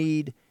what you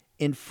need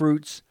in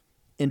fruits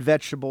and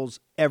vegetables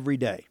every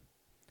day.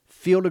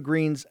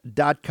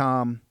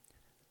 Fieldofgreens.com,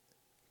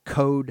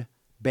 code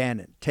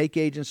Bannon. Take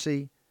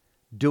agency,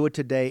 do it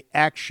today.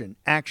 Action,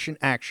 action,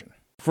 action.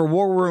 For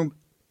War Room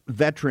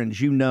veterans,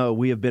 you know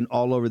we have been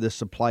all over this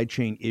supply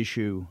chain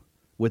issue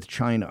with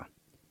China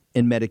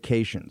in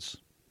medications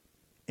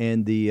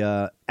and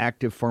the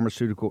active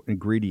pharmaceutical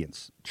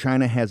ingredients.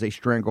 China has a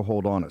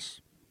stranglehold on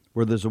us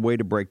where there's a way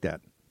to break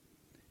that.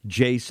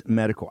 Jace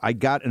Medical. I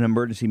got an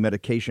emergency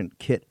medication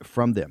kit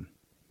from them.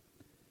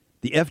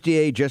 The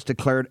FDA just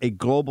declared a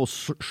global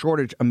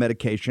shortage of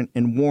medication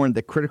and warned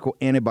that critical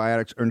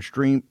antibiotics are in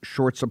extreme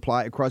short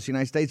supply across the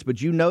United States.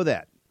 But you know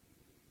that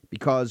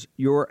because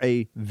you're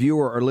a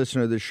viewer or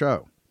listener of the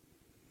show.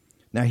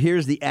 Now,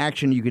 here's the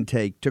action you can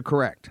take to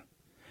correct.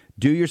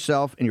 Do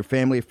yourself and your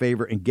family a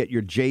favor and get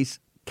your Jace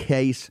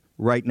case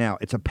right now.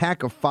 It's a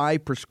pack of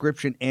 5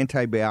 prescription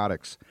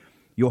antibiotics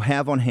you'll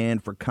have on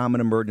hand for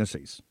common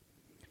emergencies.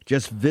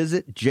 Just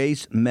visit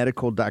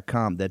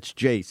jacemedical.com. That's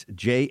Jace,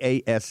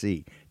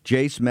 J-A-S-E,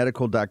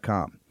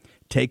 jacemedical.com.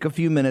 Take a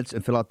few minutes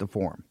and fill out the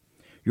form.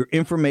 Your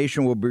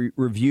information will be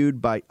reviewed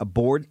by a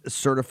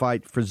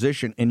board-certified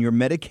physician, and your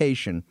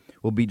medication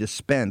will be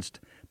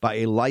dispensed by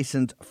a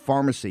licensed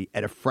pharmacy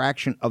at a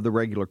fraction of the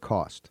regular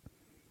cost.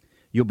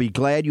 You'll be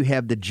glad you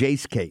have the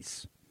Jace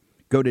case.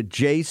 Go to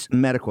Jace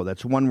Medical,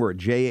 that's one word,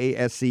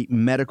 J-A-S-E,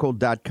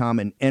 medical.com,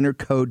 and enter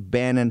code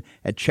Bannon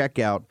at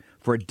checkout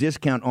for a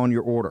discount on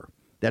your order.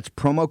 That's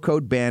promo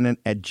code Bannon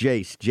at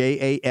Jace,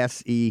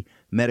 J-A-S-E,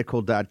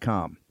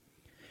 medical.com.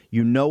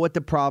 You know what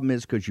the problem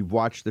is because you've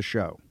watched the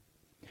show.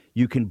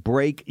 You can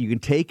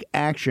take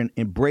action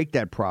and break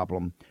that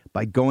problem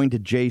by going to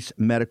Jace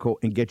Medical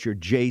and get your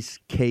Jace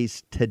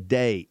case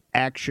today.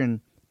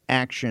 Action,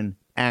 action,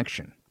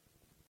 action.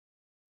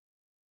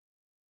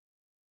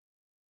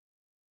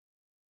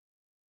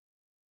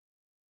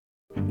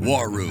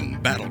 War Room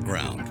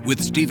Battleground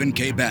with Stephen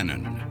K.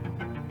 Bannon.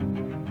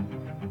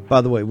 By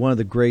the way, one of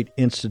the great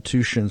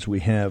institutions we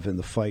have in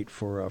the fight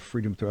for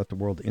freedom throughout the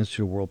world, the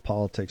Institute of World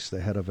Politics,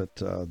 the head of it,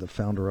 the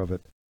founder of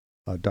it,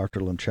 Dr.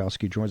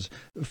 Lemchowski joins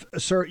us.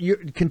 Sir, you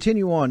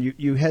continue on.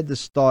 You had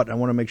this thought. I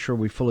want to make sure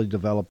we fully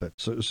develop it.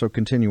 So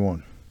continue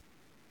on.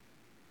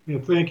 Yeah,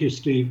 thank you,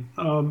 Steve.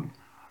 The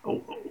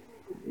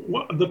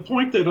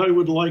point that I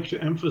would like to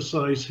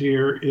emphasize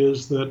here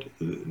is that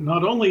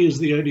not only is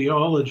the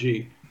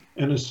ideology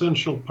an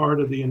essential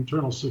part of the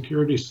internal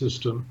security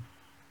system,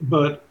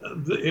 but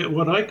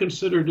what I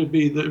consider to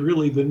be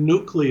really the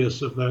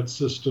nucleus of that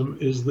system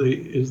is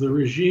the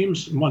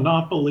regime's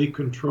monopoly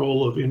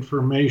control of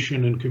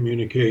information and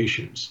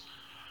communications,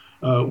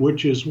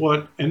 which is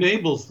what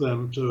enables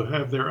them to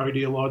have their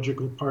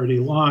ideological party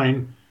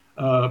line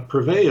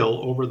prevail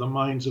over the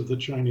minds of the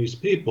Chinese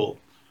people.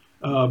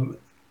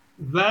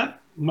 That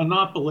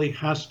monopoly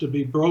has to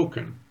be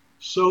broken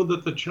so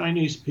that the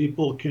Chinese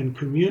people can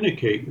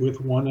communicate with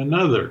one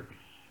another.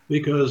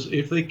 Because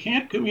if they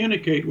can't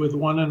communicate with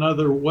one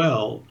another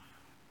well,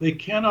 they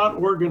cannot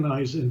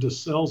organize into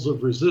cells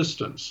of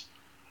resistance.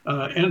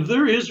 And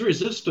there is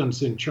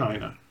resistance in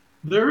China.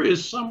 There are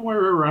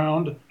somewhere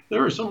around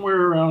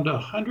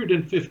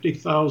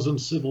 150,000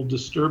 civil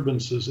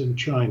disturbances in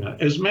China,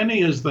 as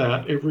many as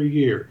that every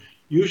year.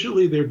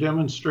 Usually they're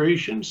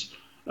demonstrations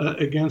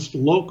against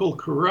local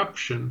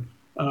corruption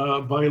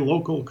by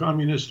local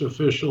communist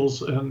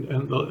officials and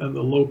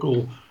the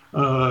local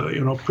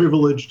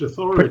privileged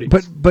authorities.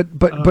 But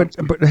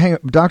hang on,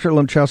 Dr.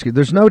 Lemchowski,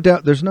 there's no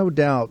doubt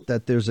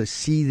that there's a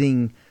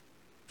seething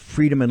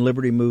freedom and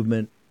liberty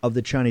movement of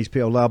the Chinese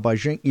people allowed by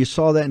Xi. You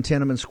saw that in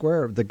Tiananmen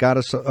Square, the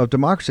goddess of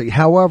democracy.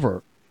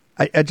 However,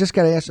 I just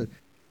got to ask,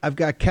 I've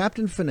got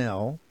Captain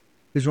Fennell,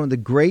 who's one of the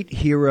great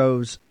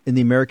heroes in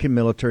the American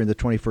military in the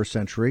 21st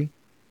century,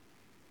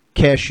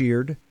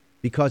 cashiered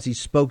because he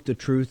spoke the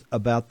truth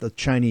about the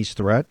Chinese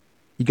threat.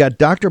 You got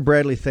Dr.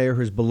 Bradley Thayer,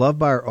 who's beloved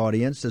by our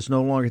audience, that's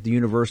no longer at the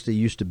university he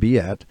used to be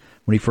at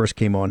when he first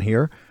came on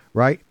here,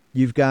 right?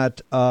 You've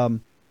got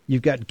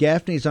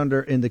Gaffney's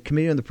in the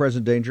Committee on the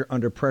Present Danger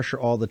under pressure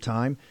all the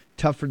time.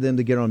 Tough for them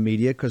to get on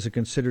media because they're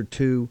considered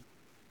too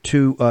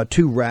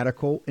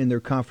radical in their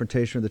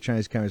confrontation with the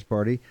Chinese Communist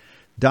Party.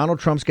 Donald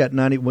Trump's got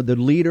the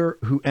leader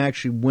who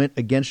actually went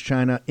against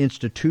China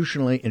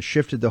institutionally and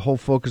shifted the whole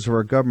focus of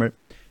our government.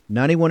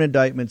 91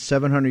 indictments,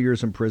 700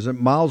 years in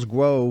prison. Miles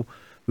Guo,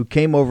 who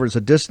came over as a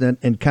dissident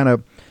and kind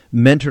of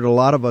mentored a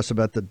lot of us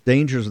about the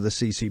dangers of the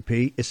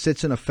CCP, it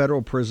sits in a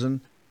federal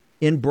prison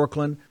in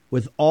Brooklyn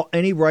with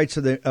any rights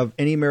of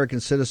any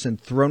American citizen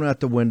thrown out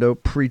the window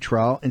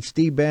pre-trial. And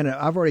Steve Bannon,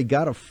 I've already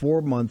got a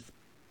 4-month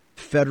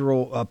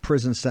federal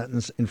prison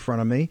sentence in front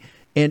of me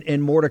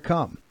and more to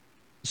come.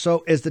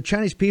 So as the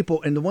Chinese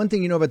people, and the one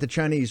thing you know about the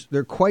Chinese,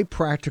 they're quite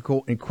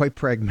practical and quite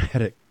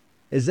pragmatic.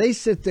 As they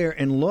sit there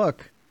and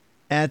look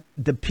at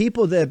the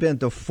people that have been at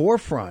the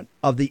forefront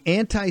of the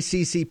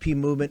anti-CCP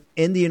movement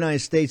in the United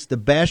States, the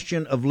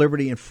bastion of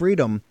liberty and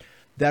freedom,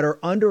 that are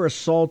under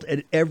assault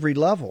at every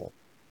level,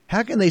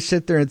 how can they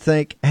sit there and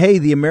think, hey,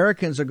 the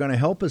Americans are going to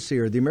help us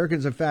here? The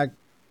Americans, in fact,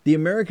 the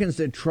Americans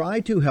that try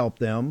to help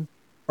them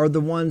are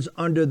the ones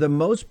under the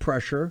most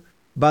pressure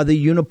by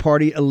the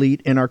uniparty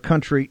elite in our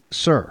country,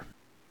 sir.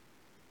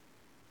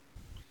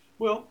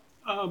 Well,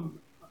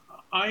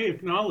 I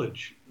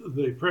acknowledge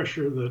the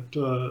pressure that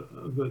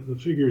the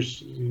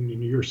figures,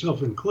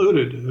 yourself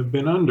included, have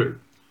been under.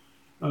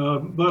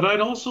 But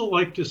I'd also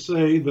like to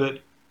say that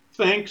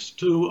thanks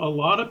to a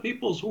lot of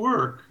people's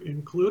work,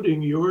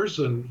 including yours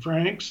and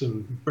Frank's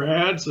and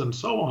Brad's and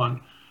so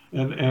on,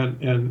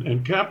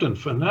 and Captain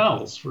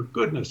Fennell's, for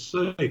goodness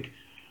sake,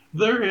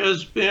 there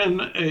has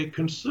been a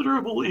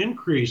considerable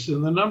increase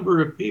in the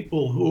number of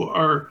people who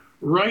are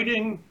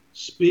writing,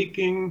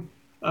 speaking,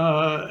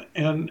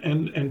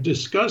 and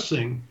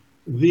discussing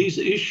these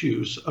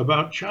issues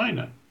about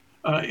China.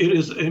 It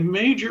is a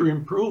major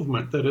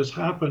improvement that has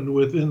happened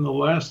within the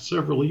last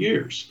several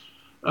years,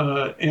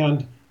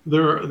 and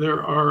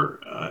there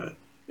are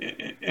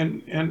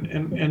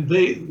and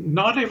they,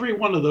 not every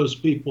one of those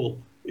people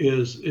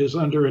is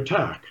under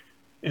attack,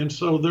 and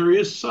so there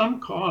is some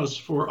cause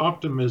for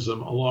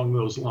optimism along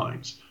those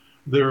lines.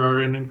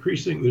 There's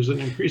an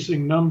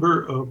increasing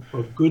number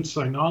of good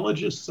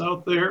sinologists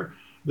out there.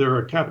 There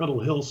are Capitol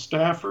Hill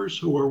staffers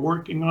who are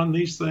working on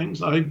these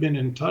things. I've been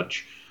in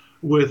touch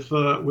with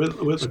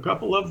a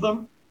couple of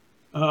them,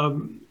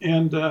 and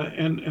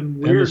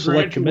we're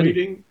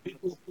graduating.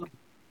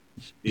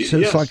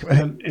 Yes, like,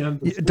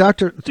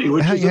 Dr.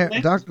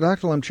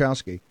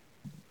 Lemchowski.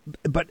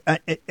 But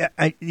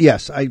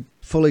yes, I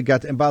fully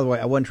got that. And by the way,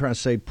 I wasn't trying to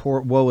say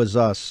poor woe is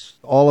us.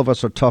 All of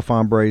us are tough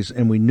hombres,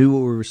 and we knew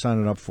what we were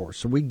signing up for.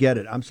 So we get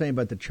it. I'm saying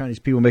about the Chinese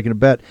people making a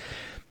bet.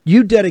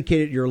 You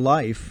dedicated your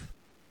life,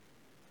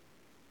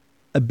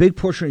 a big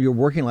portion of your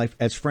working life,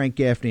 as Frank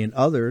Gaffney and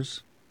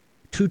others,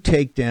 to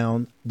take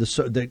down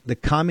the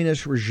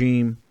communist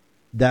regime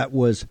that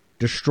was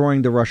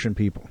destroying the Russian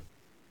people.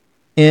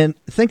 And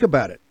think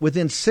about it.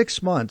 Within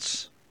 6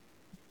 months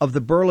of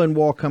the Berlin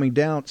Wall coming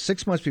down,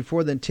 6 months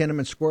before then,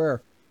 Tiananmen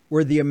Square,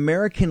 where the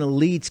American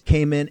elites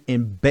came in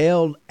and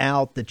bailed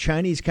out the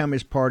Chinese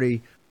Communist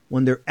Party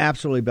when they're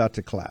absolutely about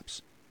to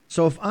collapse.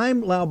 So if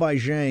I'm Liu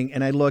Baizhang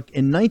and I look,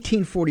 in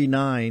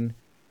 1949,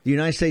 the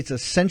United States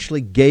essentially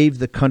gave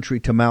the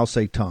country to Mao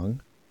Zedong.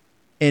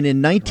 And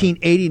in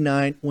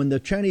 1989, when the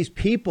Chinese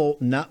people,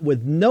 not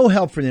with no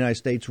help from the United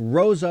States,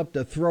 rose up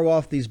to throw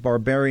off these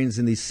barbarians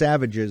and these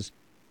savages,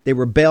 they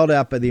were bailed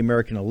out by the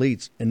American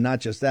elites. And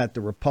not just that,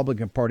 the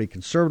Republican Party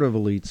conservative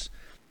elites.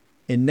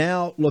 And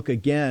now look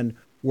again,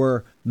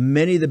 where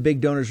many of the big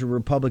donors of the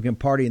Republican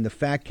Party and the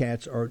fat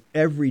cats are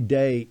every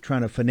day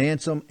trying to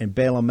finance them and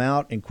bail them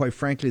out. And quite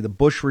frankly, the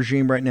Bush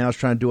regime right now is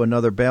trying to do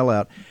another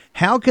bailout.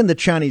 How can the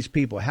Chinese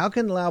people, how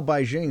can Liu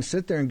Baizhang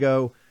sit there and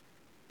go,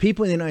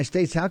 people in the United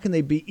States, how can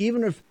they be,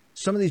 even if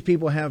some of these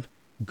people have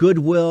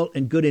goodwill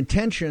and good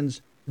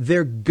intentions,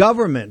 their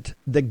government,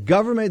 the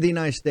government of the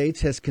United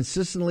States has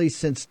consistently,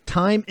 since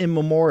time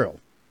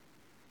immemorial,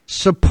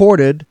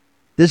 supported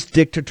this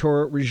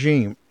dictatorial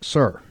regime,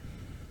 sir?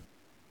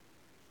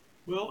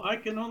 Well, I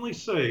can only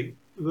say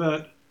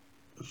that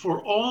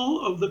for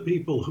all of the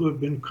people who have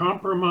been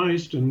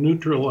compromised and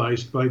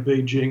neutralized by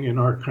Beijing in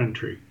our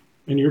country,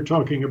 and you're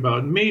talking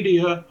about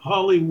media,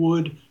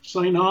 Hollywood,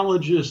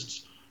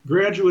 sinologists,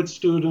 graduate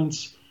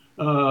students,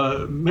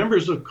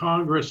 members of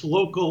Congress,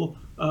 local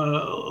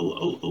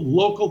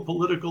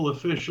political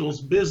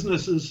officials,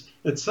 businesses,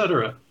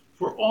 etc.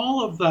 For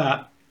all of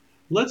that,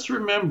 let's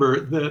remember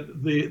that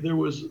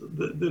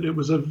it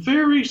was a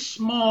very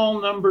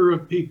small number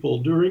of people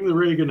during the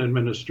Reagan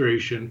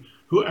administration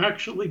who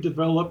actually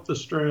developed the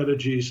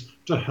strategies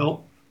to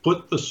help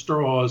put the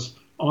straws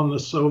on the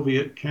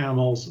Soviet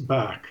camel's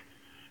back.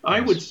 I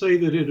would say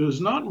that it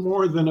was not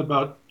more than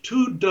about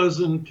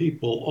 24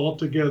 people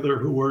altogether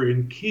who were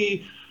in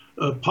key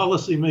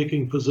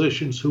policy-making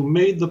positions who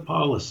made the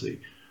policy.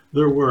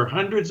 There were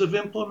hundreds of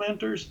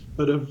implementers,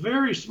 but a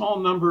very small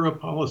number of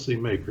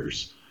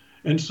policymakers.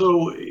 And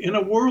so in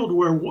a world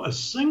where a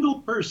single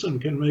person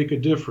can make a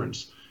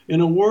difference,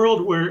 in a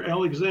world where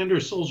Alexander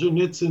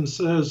Solzhenitsyn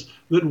says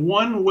that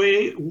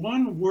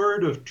one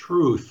word of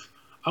truth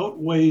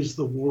outweighs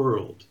the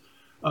world,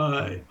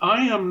 I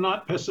am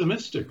not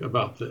pessimistic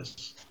about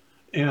this.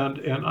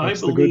 And I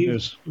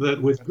believe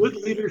that with good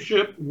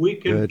leadership, we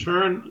can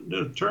turn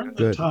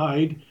the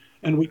tide,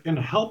 and we can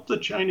help the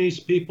Chinese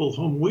people,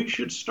 whom we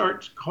should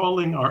start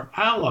calling our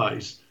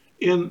allies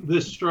in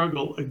this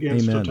struggle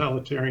against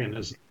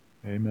totalitarianism.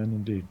 Amen,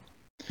 indeed.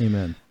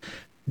 Amen.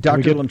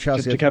 Dr.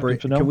 Lemchowski, Captain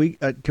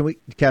Fennell? Can we,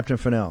 Captain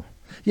Fennell?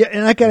 Yeah,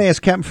 and I got to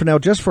ask Captain Fennell,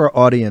 just for our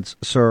audience,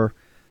 sir,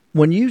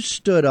 when you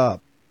stood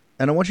up,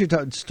 and I want you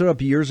to stood up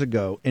years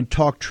ago and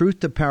talked truth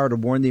to power to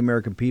warn the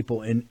American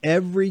people, and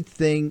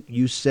everything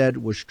you said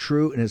was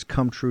true and has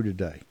come true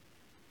today.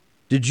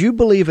 Did you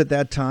believe at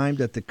that time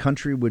that the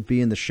country would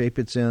be in the shape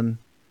it's in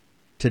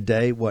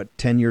today,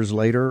 10 years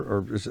later,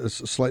 or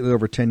slightly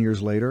over 10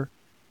 years later,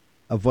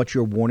 of what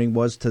your warning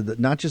was to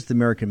not just the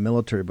American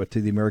military, but to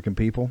the American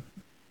people?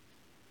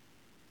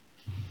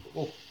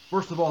 Well,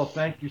 first of all,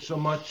 thank you so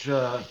much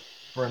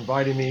for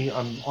inviting me.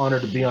 I'm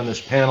honored to be on this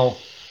panel.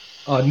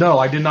 No,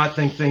 I did not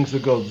think things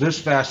would go this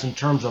fast in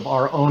terms of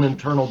our own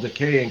internal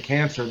decay and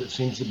cancer that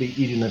seems to be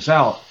eating us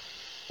out.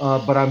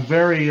 But I'm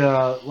very,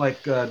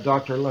 like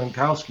Dr.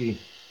 Lankowski,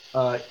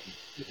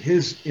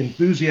 his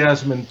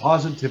enthusiasm and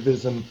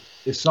positivism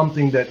is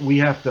something that we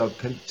have to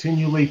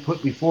continually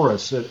put before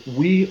us, that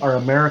we are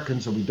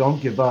Americans and we don't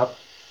give up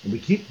and we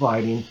keep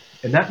fighting.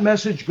 And that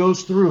message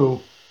goes through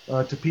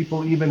to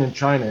people even in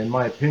China, in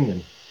my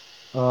opinion.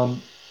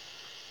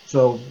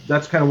 So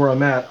that's kind of where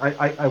I'm at.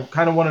 I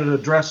kind of wanted to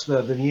address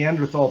the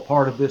Neanderthal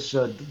part of this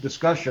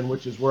discussion,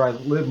 which is where I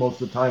live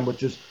most of the time,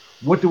 which is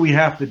what do we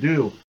have to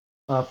do?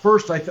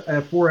 First, I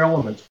have four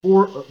elements.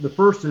 The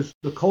first is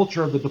the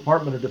culture of the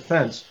Department of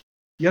Defense.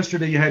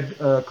 Yesterday, you had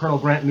Colonel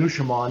Grant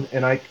Newsham on,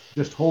 and I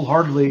just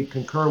wholeheartedly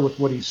concur with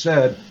what he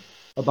said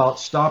about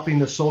stopping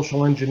the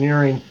social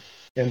engineering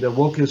and the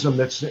wokeism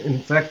that's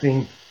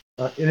infecting,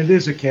 and it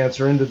is a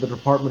cancer, into the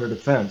Department of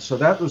Defense. So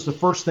that was the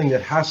first thing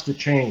that has to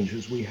change,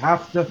 is we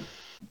have to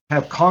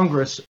have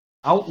Congress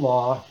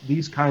outlaw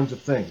these kinds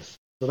of things.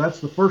 So that's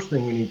the first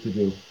thing we need to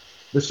do.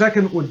 The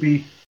second would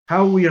be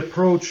how we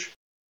approach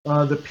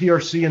the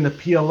PRC and the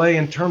PLA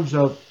in terms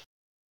of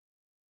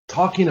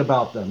talking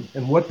about them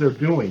and what they're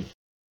doing.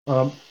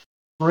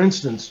 For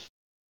instance,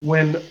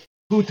 when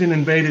Putin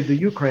invaded the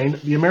Ukraine,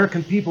 the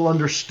American people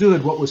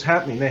understood what was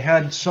happening. They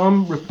had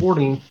some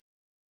reporting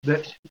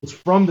that was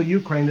from the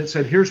Ukraine that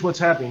said, here's what's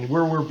happening,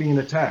 where we're being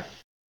attacked.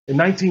 In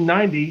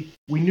 1990,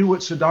 we knew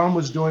what Saddam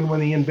was doing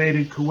when he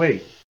invaded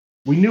Kuwait.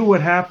 We knew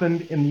what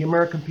happened, and the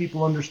American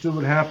people understood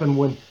what happened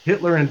when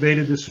Hitler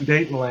invaded the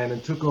Sudetenland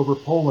and took over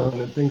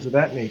Poland and things of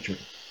that nature.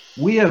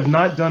 We have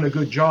not done a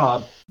good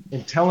job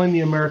in telling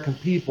the American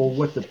people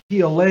what the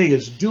PLA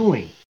is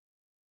doing.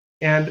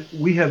 And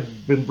we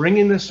have been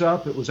bringing this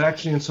up. It was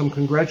actually in some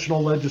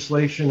congressional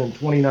legislation in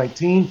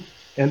 2019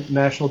 and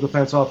National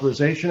Defense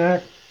Authorization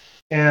Act.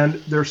 And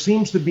there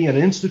seems to be an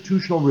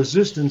institutional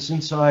resistance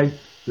inside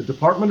the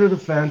Department of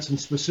Defense and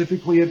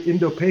specifically at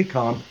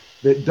Indo-PACOM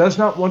that does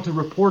not want to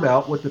report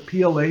out what the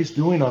PLA is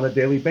doing on a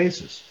daily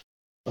basis.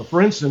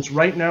 For instance,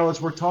 right now as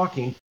we're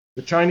talking,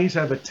 the Chinese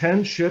have a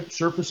 10-ship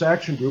surface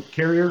action group,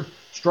 carrier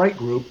strike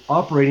group,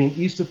 operating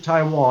east of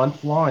Taiwan,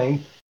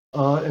 flying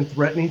and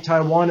threatening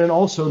Taiwan and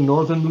also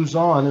northern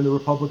Luzon in the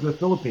Republic of the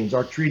Philippines,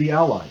 our treaty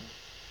ally.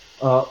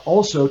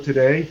 Also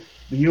today,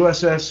 the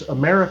USS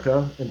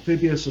America,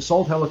 amphibious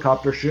assault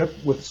helicopter ship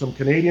with some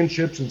Canadian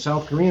ships and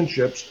South Korean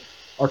ships,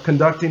 are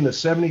conducting the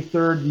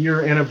 73rd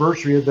year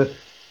anniversary of the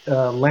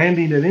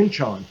landing at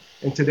Incheon.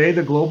 And today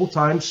the Global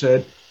Times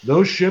said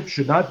those ships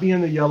should not be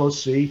in the Yellow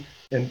Sea,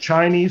 and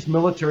Chinese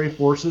military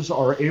forces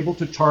are able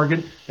to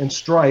target and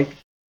strike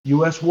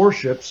U.S.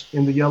 warships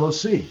in the Yellow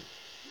Sea.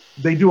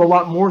 They do a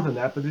lot more than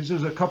that, but these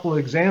are a couple of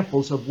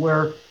examples of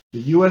where the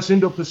U.S.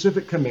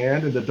 Indo-Pacific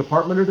Command and the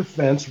Department of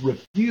Defense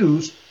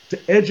refuse to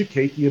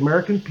educate the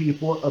American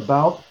people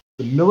about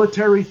the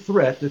military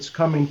threat that's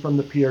coming from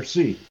the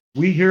PRC.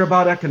 We hear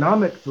about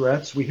economic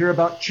threats, we hear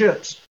about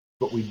chips,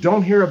 but we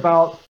don't hear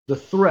about the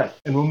threat.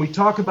 And when we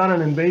talk about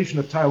an invasion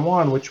of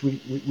Taiwan, which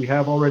we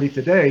have already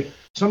today,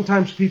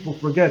 sometimes people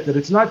forget that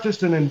it's not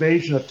just an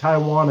invasion of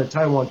Taiwan and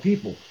Taiwan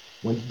people.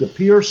 When the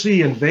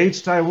PRC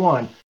invades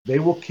Taiwan, they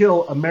will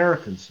kill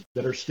Americans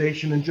that are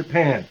stationed in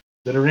Japan,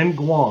 that are in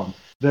Guam,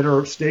 that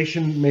are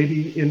stationed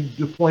maybe in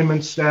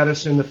deployment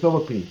status in the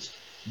Philippines.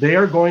 They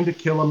are going to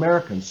kill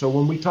Americans. So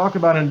when we talk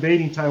about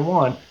invading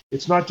Taiwan,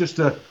 it's not just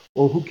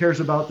who cares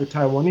about the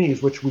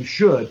Taiwanese, which we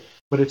should,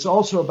 but it's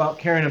also about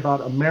caring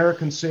about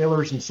American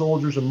sailors and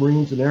soldiers and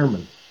Marines and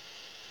airmen.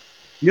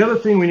 The other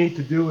thing we need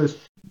to do is,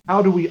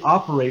 how do we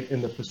operate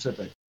in the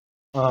Pacific?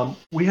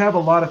 We have a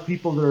lot of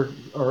people that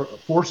are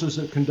forces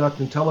that conduct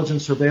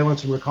intelligence,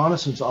 surveillance, and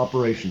reconnaissance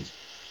operations.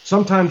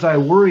 Sometimes I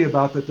worry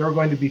about that they're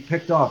going to be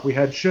picked off. We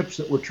had ships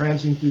that were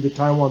transiting through the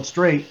Taiwan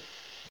Strait.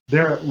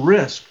 They're at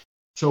risk.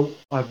 So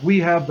we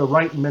have the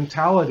right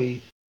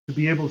mentality to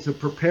be able to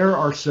prepare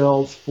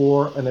ourselves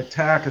for an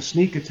attack, a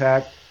sneak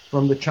attack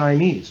from the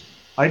Chinese.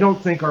 I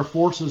don't think our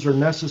forces are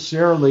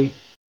necessarily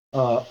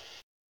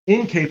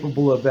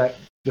incapable of that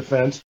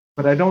defense,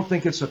 but I don't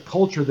think it's a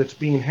culture that's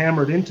being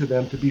hammered into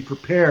them to be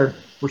prepared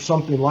for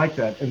something like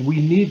that. And we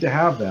need to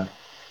have that,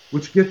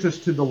 which gets us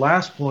to the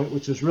last point,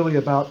 which is really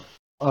about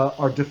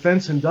our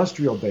defense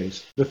industrial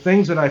base. The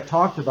things that I've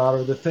talked about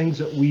are the things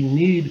that we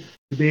need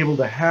to be able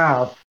to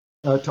have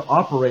to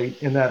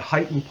operate in that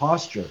heightened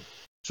posture.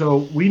 So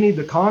we need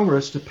the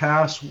Congress to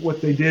pass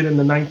what they did in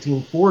the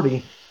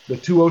 1940, the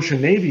Two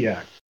Ocean Navy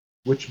Act,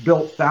 which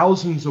built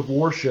thousands of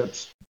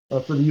warships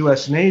for the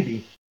U.S.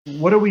 Navy.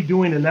 What are we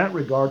doing in that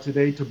regard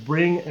today to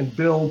bring and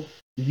build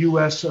the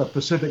U.S.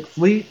 Pacific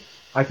Fleet?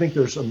 I think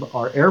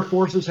our Air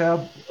Forces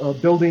have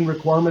building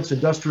requirements,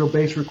 industrial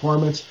base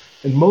requirements,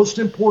 and most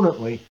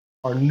importantly,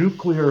 our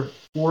nuclear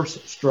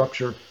force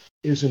structure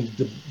is in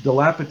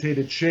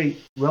dilapidated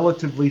shape,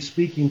 relatively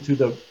speaking, to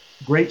the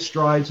great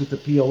strides that the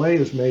PLA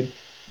has made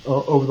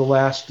over the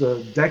last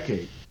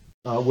decade,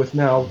 with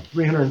now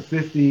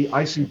 350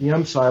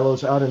 ICBM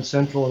silos out in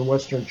central and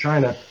western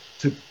China,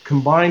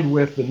 combined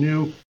with the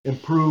new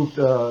improved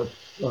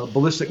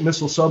ballistic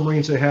missile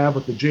submarines they have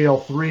with the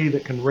JL-3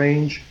 that can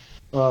range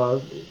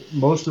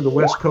most of the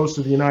west coast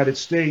of the United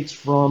States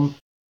from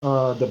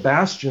the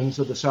bastions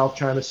of the South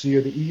China Sea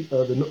or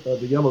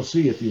the Yellow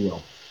Sea, if you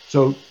will.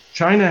 So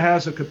China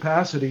has a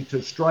capacity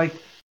to strike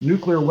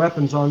nuclear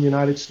weapons on the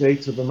United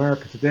States of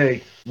America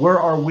today. Where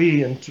are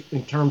we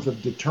in terms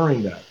of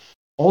deterring that?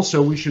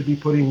 Also, we should be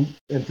putting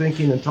and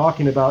thinking and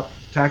talking about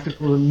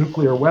tactical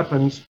nuclear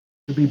weapons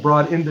to be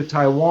brought into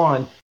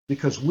Taiwan,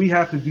 because we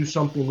have to do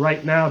something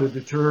right now to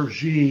deter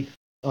Xi,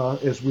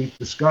 as we've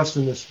discussed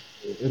in this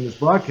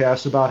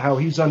broadcast, about how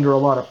he's under a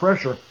lot of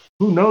pressure.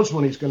 Who knows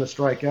when he's going to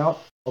strike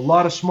out? A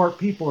lot of smart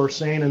people are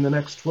saying in the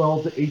next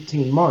 12 to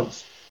 18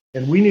 months.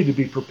 And we need to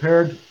be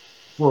prepared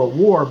for a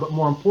war, but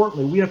more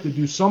importantly, we have to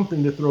do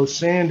something to throw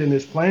sand in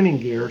his planning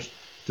gears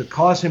to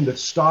cause him to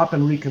stop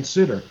and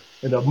reconsider.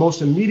 And the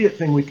most immediate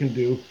thing we can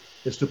do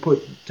is to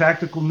put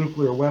tactical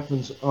nuclear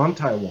weapons on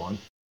Taiwan.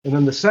 And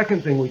then the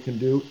second thing we can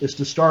do is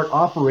to start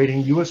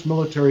operating U.S.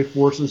 military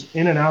forces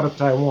in and out of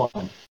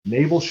Taiwan.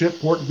 Naval ship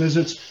port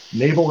visits,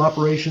 naval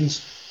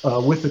operations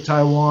with the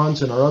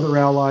Taiwans and our other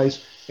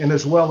allies, and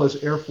as well as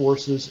air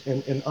forces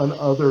and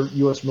other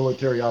U.S.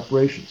 military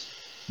operations.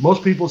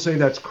 Most people say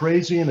that's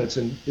crazy and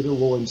it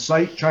will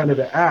incite China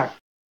to act.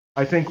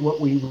 I think what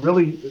we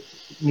really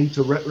need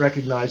to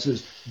recognize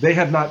is they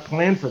have not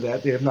planned for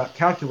that, they have not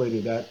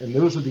calculated that, and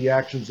those are the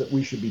actions that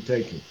we should be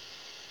taking.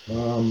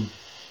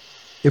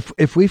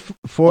 If we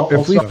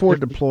forward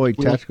deploy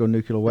tactical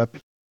nuclear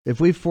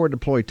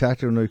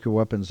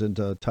weapons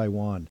into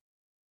Taiwan,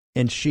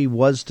 and she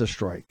was to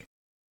strike,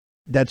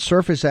 that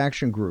surface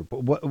action group,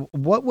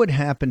 what would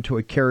happen to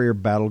a carrier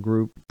battle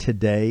group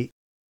today,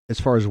 as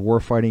far as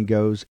warfighting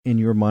goes, in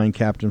your mind,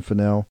 Captain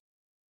Fennell?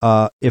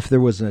 If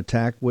there was an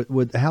attack,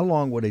 how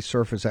long would a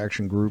surface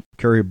action group,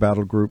 carrier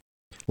battle group,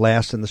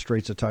 last in the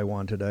Straits of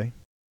Taiwan today?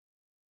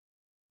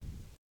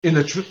 In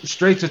the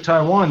Straits of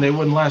Taiwan, they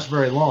wouldn't last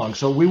very long.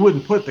 So we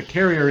wouldn't put the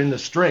carrier in the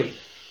strait.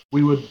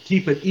 We would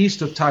keep it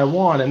east of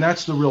Taiwan, and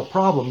that's the real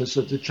problem, is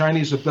that the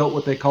Chinese have built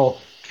what they call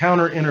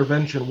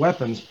counter-intervention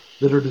weapons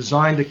that are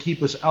designed to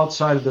keep us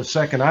outside of the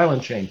second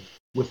island chain,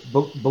 with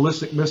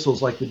ballistic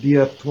missiles like the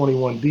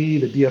DF-21D,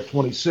 the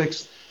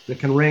DF-26, that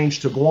can range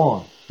to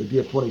Guam, the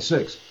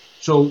DF-26.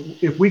 So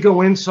if we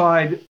go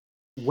inside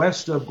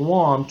west of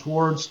Guam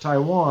towards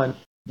Taiwan,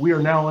 we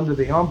are now under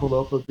the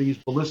envelope of these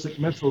ballistic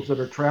missiles that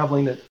are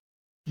traveling at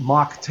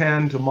Mach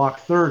 10 to Mach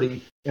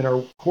 30 and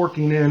are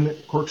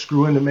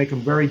corkscrew in to make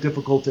them very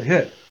difficult to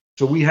hit.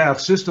 So we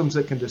have systems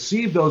that can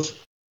deceive those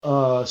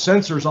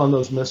sensors on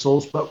those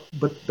missiles, but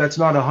that's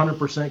not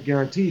 100%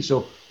 guarantee.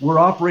 So we're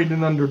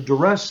operating under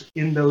duress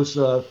in those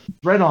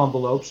threat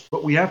envelopes,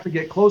 but we have to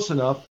get close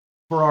enough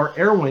for our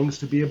air wings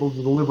to be able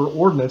to deliver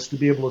ordnance, to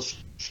be able to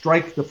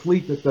strike the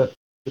fleet that the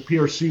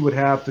PRC would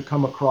have to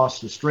come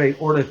across the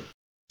strait, or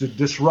to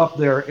disrupt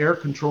their air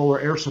control or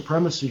air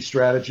supremacy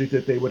strategy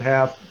that they would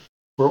have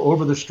for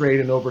over the strait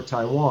and over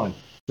Taiwan.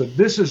 So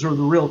this is the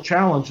real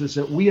challenge, is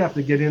that we have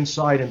to get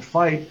inside and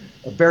fight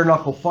a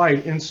bare-knuckle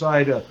fight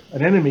inside an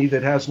enemy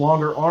that has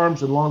longer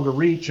arms and longer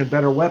reach and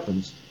better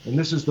weapons. And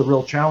this is the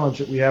real challenge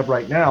that we have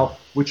right now,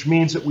 which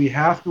means that we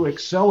have to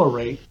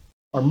accelerate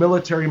our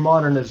military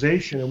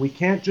modernization, and we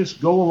can't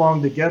just go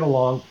along to get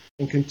along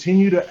and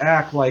continue to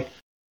act like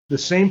the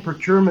same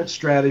procurement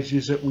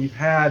strategies that we've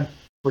had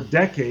for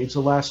decades,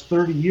 the last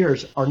 30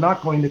 years, are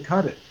not going to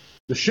cut it.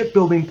 The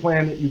shipbuilding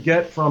plan that you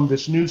get from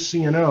this new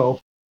CNO,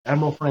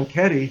 Admiral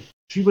Franchetti,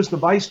 she was the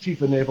vice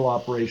chief of naval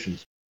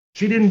operations.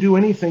 She didn't do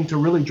anything to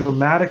really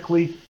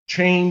dramatically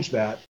change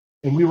that,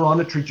 and we were on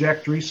a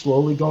trajectory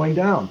slowly going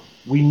down.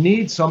 We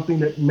need something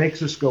that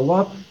makes us go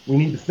up. We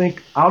need to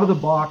think out of the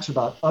box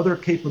about other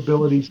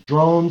capabilities,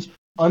 drones,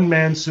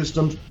 unmanned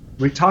systems,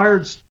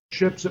 retired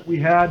ships that we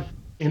had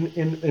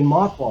in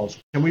mothballs.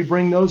 Can we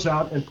bring those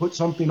out and put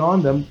something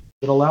on them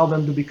that allow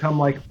them to become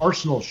like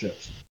arsenal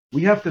ships?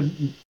 We have to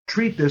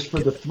treat this for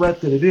the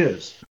threat that it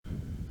is.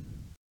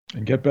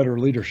 And get better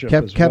leadership.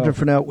 Captain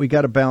Fennell, we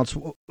got to bounce.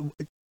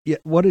 Yeah,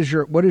 what is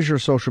your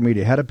social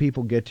media? How do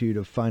people get to you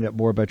to find out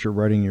more about your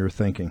writing and your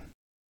thinking?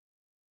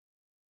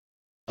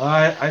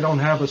 I don't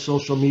have a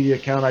social media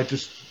account. I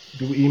just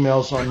do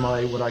emails on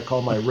my, what I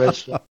call my Red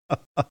Star.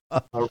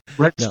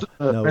 Red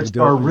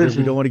Star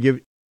Risen. We don't want to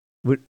give.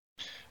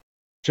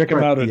 Check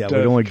him out at we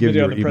don't want to give Committee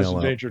your on the email Present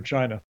out. Danger of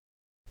China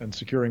and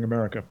Securing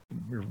America.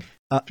 We're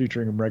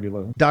featuring him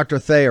regularly. Dr.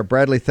 Thayer,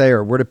 Bradley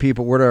Thayer, where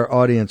do our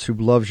audience who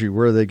loves you,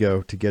 where do they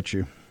go to get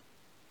you?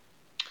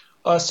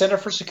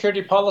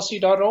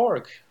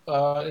 CenterForSecurityPolicy.org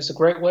is a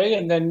great way,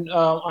 and then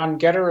on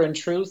Getter and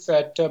Truth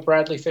at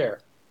Bradley Thayer.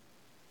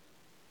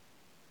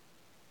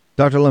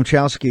 Dr.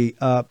 Lemchowski,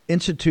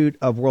 Institute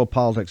of World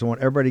Politics. I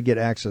want everybody to get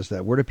access to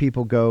that. Where do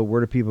people go?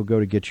 Where do people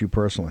go to get you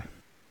personally?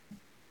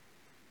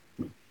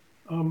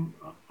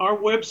 Our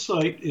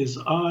website is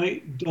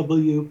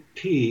iwp.edu,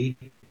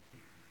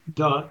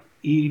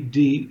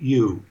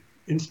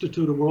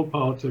 Institute of World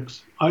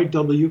Politics,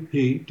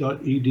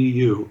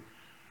 iwp.edu.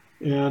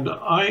 And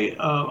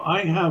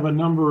I have a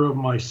number of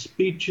my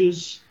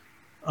speeches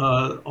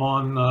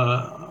on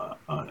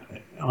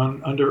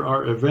under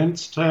our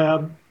events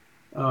tab,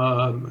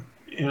 and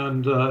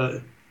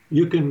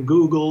you can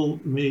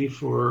Google me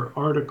for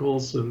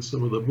articles and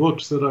some of the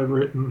books that I've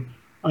written.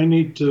 I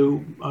need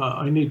to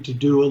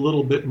do a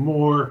little bit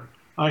more.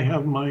 I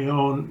have my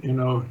own,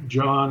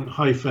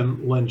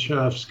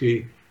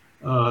 John-Lenchavsky,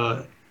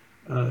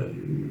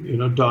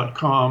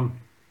 .com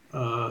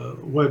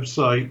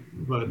website,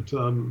 but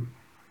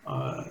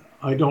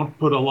I don't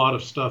put a lot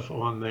of stuff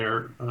on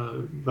there.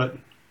 But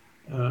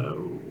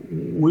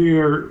we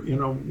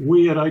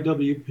at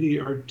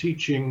IWP are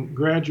teaching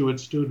graduate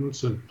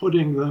students and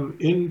putting them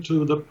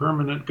into the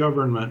permanent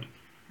government,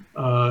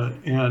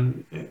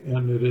 and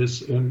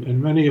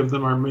many of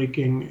them are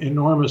making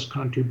enormous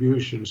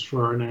contributions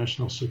for our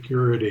national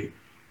security,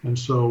 and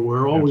so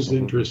we're always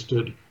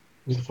interested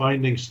in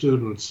finding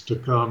students to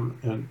come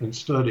and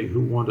study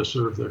who want to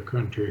serve their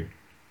country.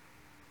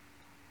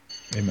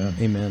 Amen.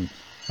 Amen.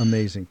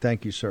 Amazing.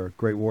 Thank you, sir.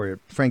 Great warrior.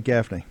 Frank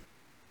Gaffney.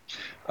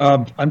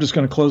 I'm just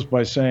going to close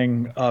by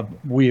saying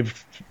we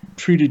have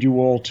treated you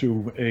all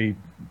to an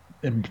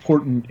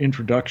important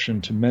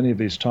introduction to many of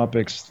these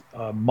topics.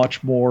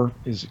 Much more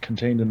is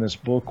contained in this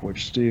book,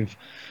 which Steve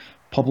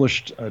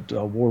published at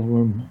War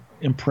Room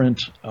imprint.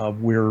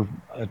 We're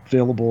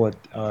available at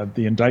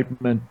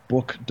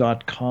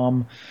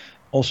theindictmentbook.com,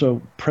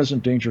 also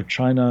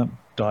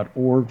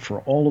presentdangerchina.org for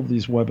all of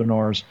these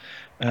webinars,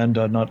 and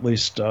not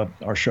least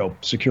our show,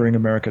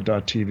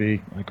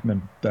 securingamerica.tv. I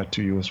commend that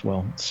to you as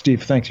well.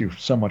 Steve, thank you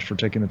so much for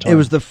taking the time to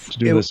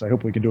do this. I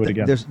hope we can do it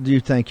again.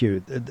 Thank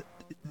you.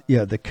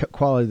 Yeah, the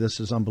quality of this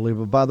is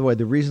unbelievable. By the way,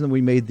 the reason that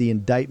we made The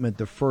Indictment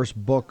the first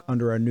book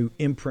under our new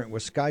imprint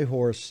with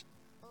Skyhorse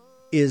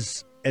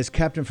is, as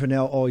Captain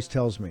Fennell always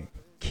tells me,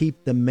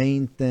 keep the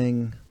main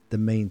thing,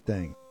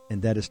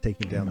 and that is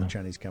taking down the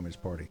Chinese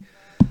Communist Party.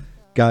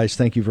 Guys,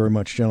 thank you very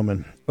much,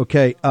 gentlemen.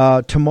 Okay,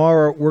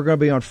 tomorrow we're going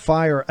to be on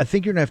fire. I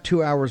think you're going to have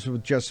 2 hours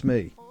with just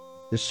me.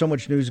 There's so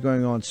much news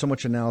going on, so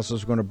much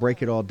analysis. We're going to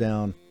break it all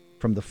down,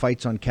 from the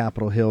fights on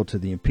Capitol Hill to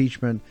the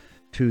impeachment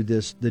to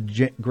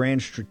the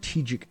grand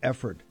strategic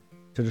effort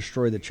to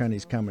destroy the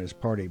Chinese Communist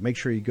Party. Make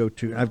sure you go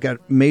to. I've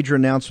got major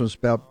announcements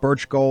about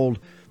Birch Gold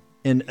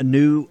and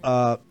new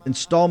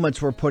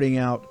installments we're putting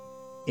out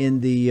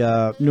in the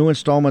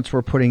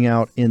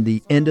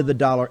End of the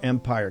Dollar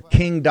Empire.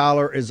 King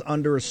Dollar is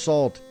under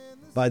assault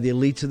by the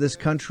elites of this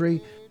country,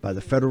 by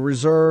the Federal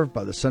Reserve,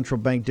 by the central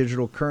bank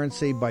digital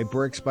currency, by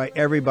BRICS, by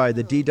everybody.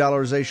 The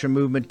de-dollarization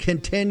movement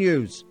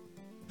continues.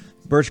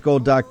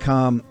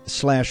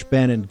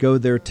 Birchgold.com/Bannon. Go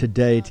there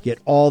today to get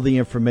all the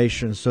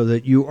information so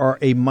that you are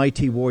a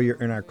mighty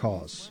warrior in our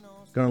cause.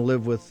 Going to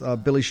live with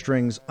Billy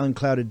Strings,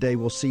 Unclouded Day.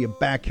 We'll see you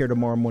back here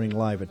tomorrow morning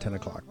live at 10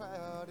 o'clock.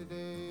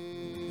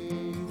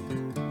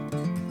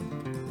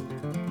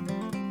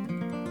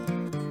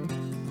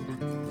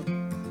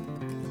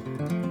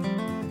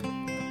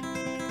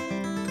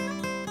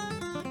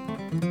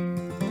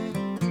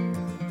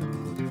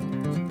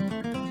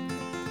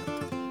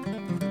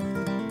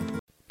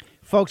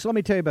 Folks, let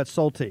me tell you about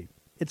Solti.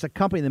 It's a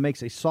company that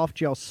makes a soft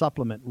gel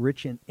supplement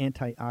rich in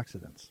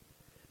antioxidants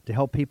to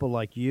help people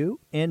like you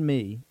and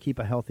me keep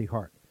a healthy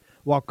heart.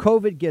 While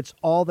COVID gets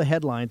all the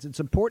headlines, it's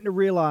important to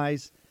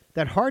realize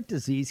that heart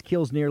disease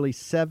kills nearly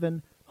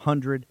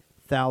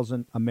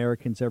 700,000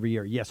 Americans every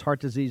year. Yes, heart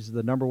disease is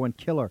the number one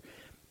killer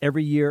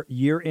every year,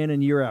 year in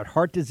and year out.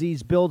 Heart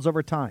disease builds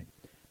over time.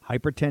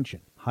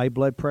 Hypertension, high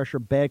blood pressure,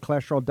 bad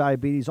cholesterol,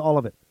 diabetes, all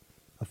of it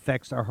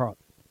affects our heart.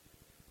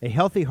 A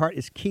healthy heart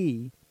is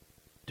key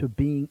to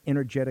being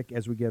energetic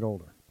as we get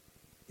older.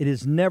 It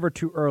is never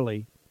too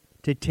early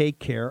to take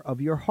care of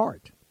your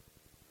heart.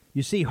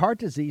 You see, heart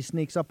disease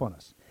sneaks up on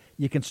us.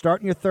 You can start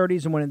in your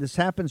 30s, and when this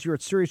happens, you're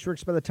at serious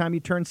risk by the time you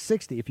turn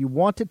 60. If you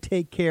want to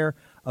take care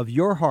of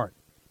your heart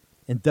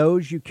and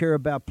those you care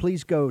about,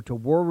 please go to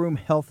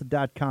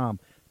warroomhealth.com.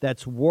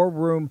 That's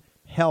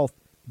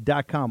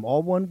warroomhealth.com.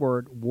 All one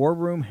word,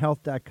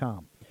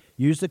 warroomhealth.com.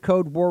 Use the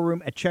code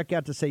WARROOM at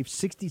checkout to save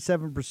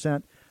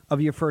 67%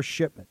 of your first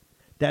shipment.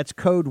 That's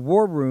code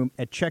WARROOM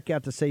at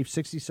checkout to save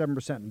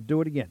 67%. And do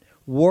it again.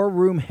 War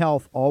Room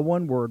Health, all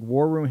one word,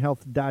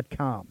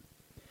 warroomhealth.com.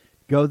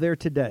 Go there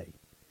today.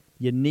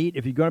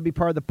 If you're going to be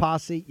part of the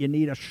posse, you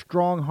need a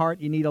strong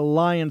heart. You need a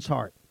lion's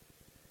heart.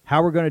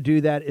 How we're going to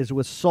do that is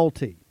with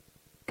Solti.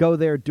 Go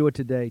there, do it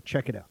today.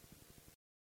 Check it out.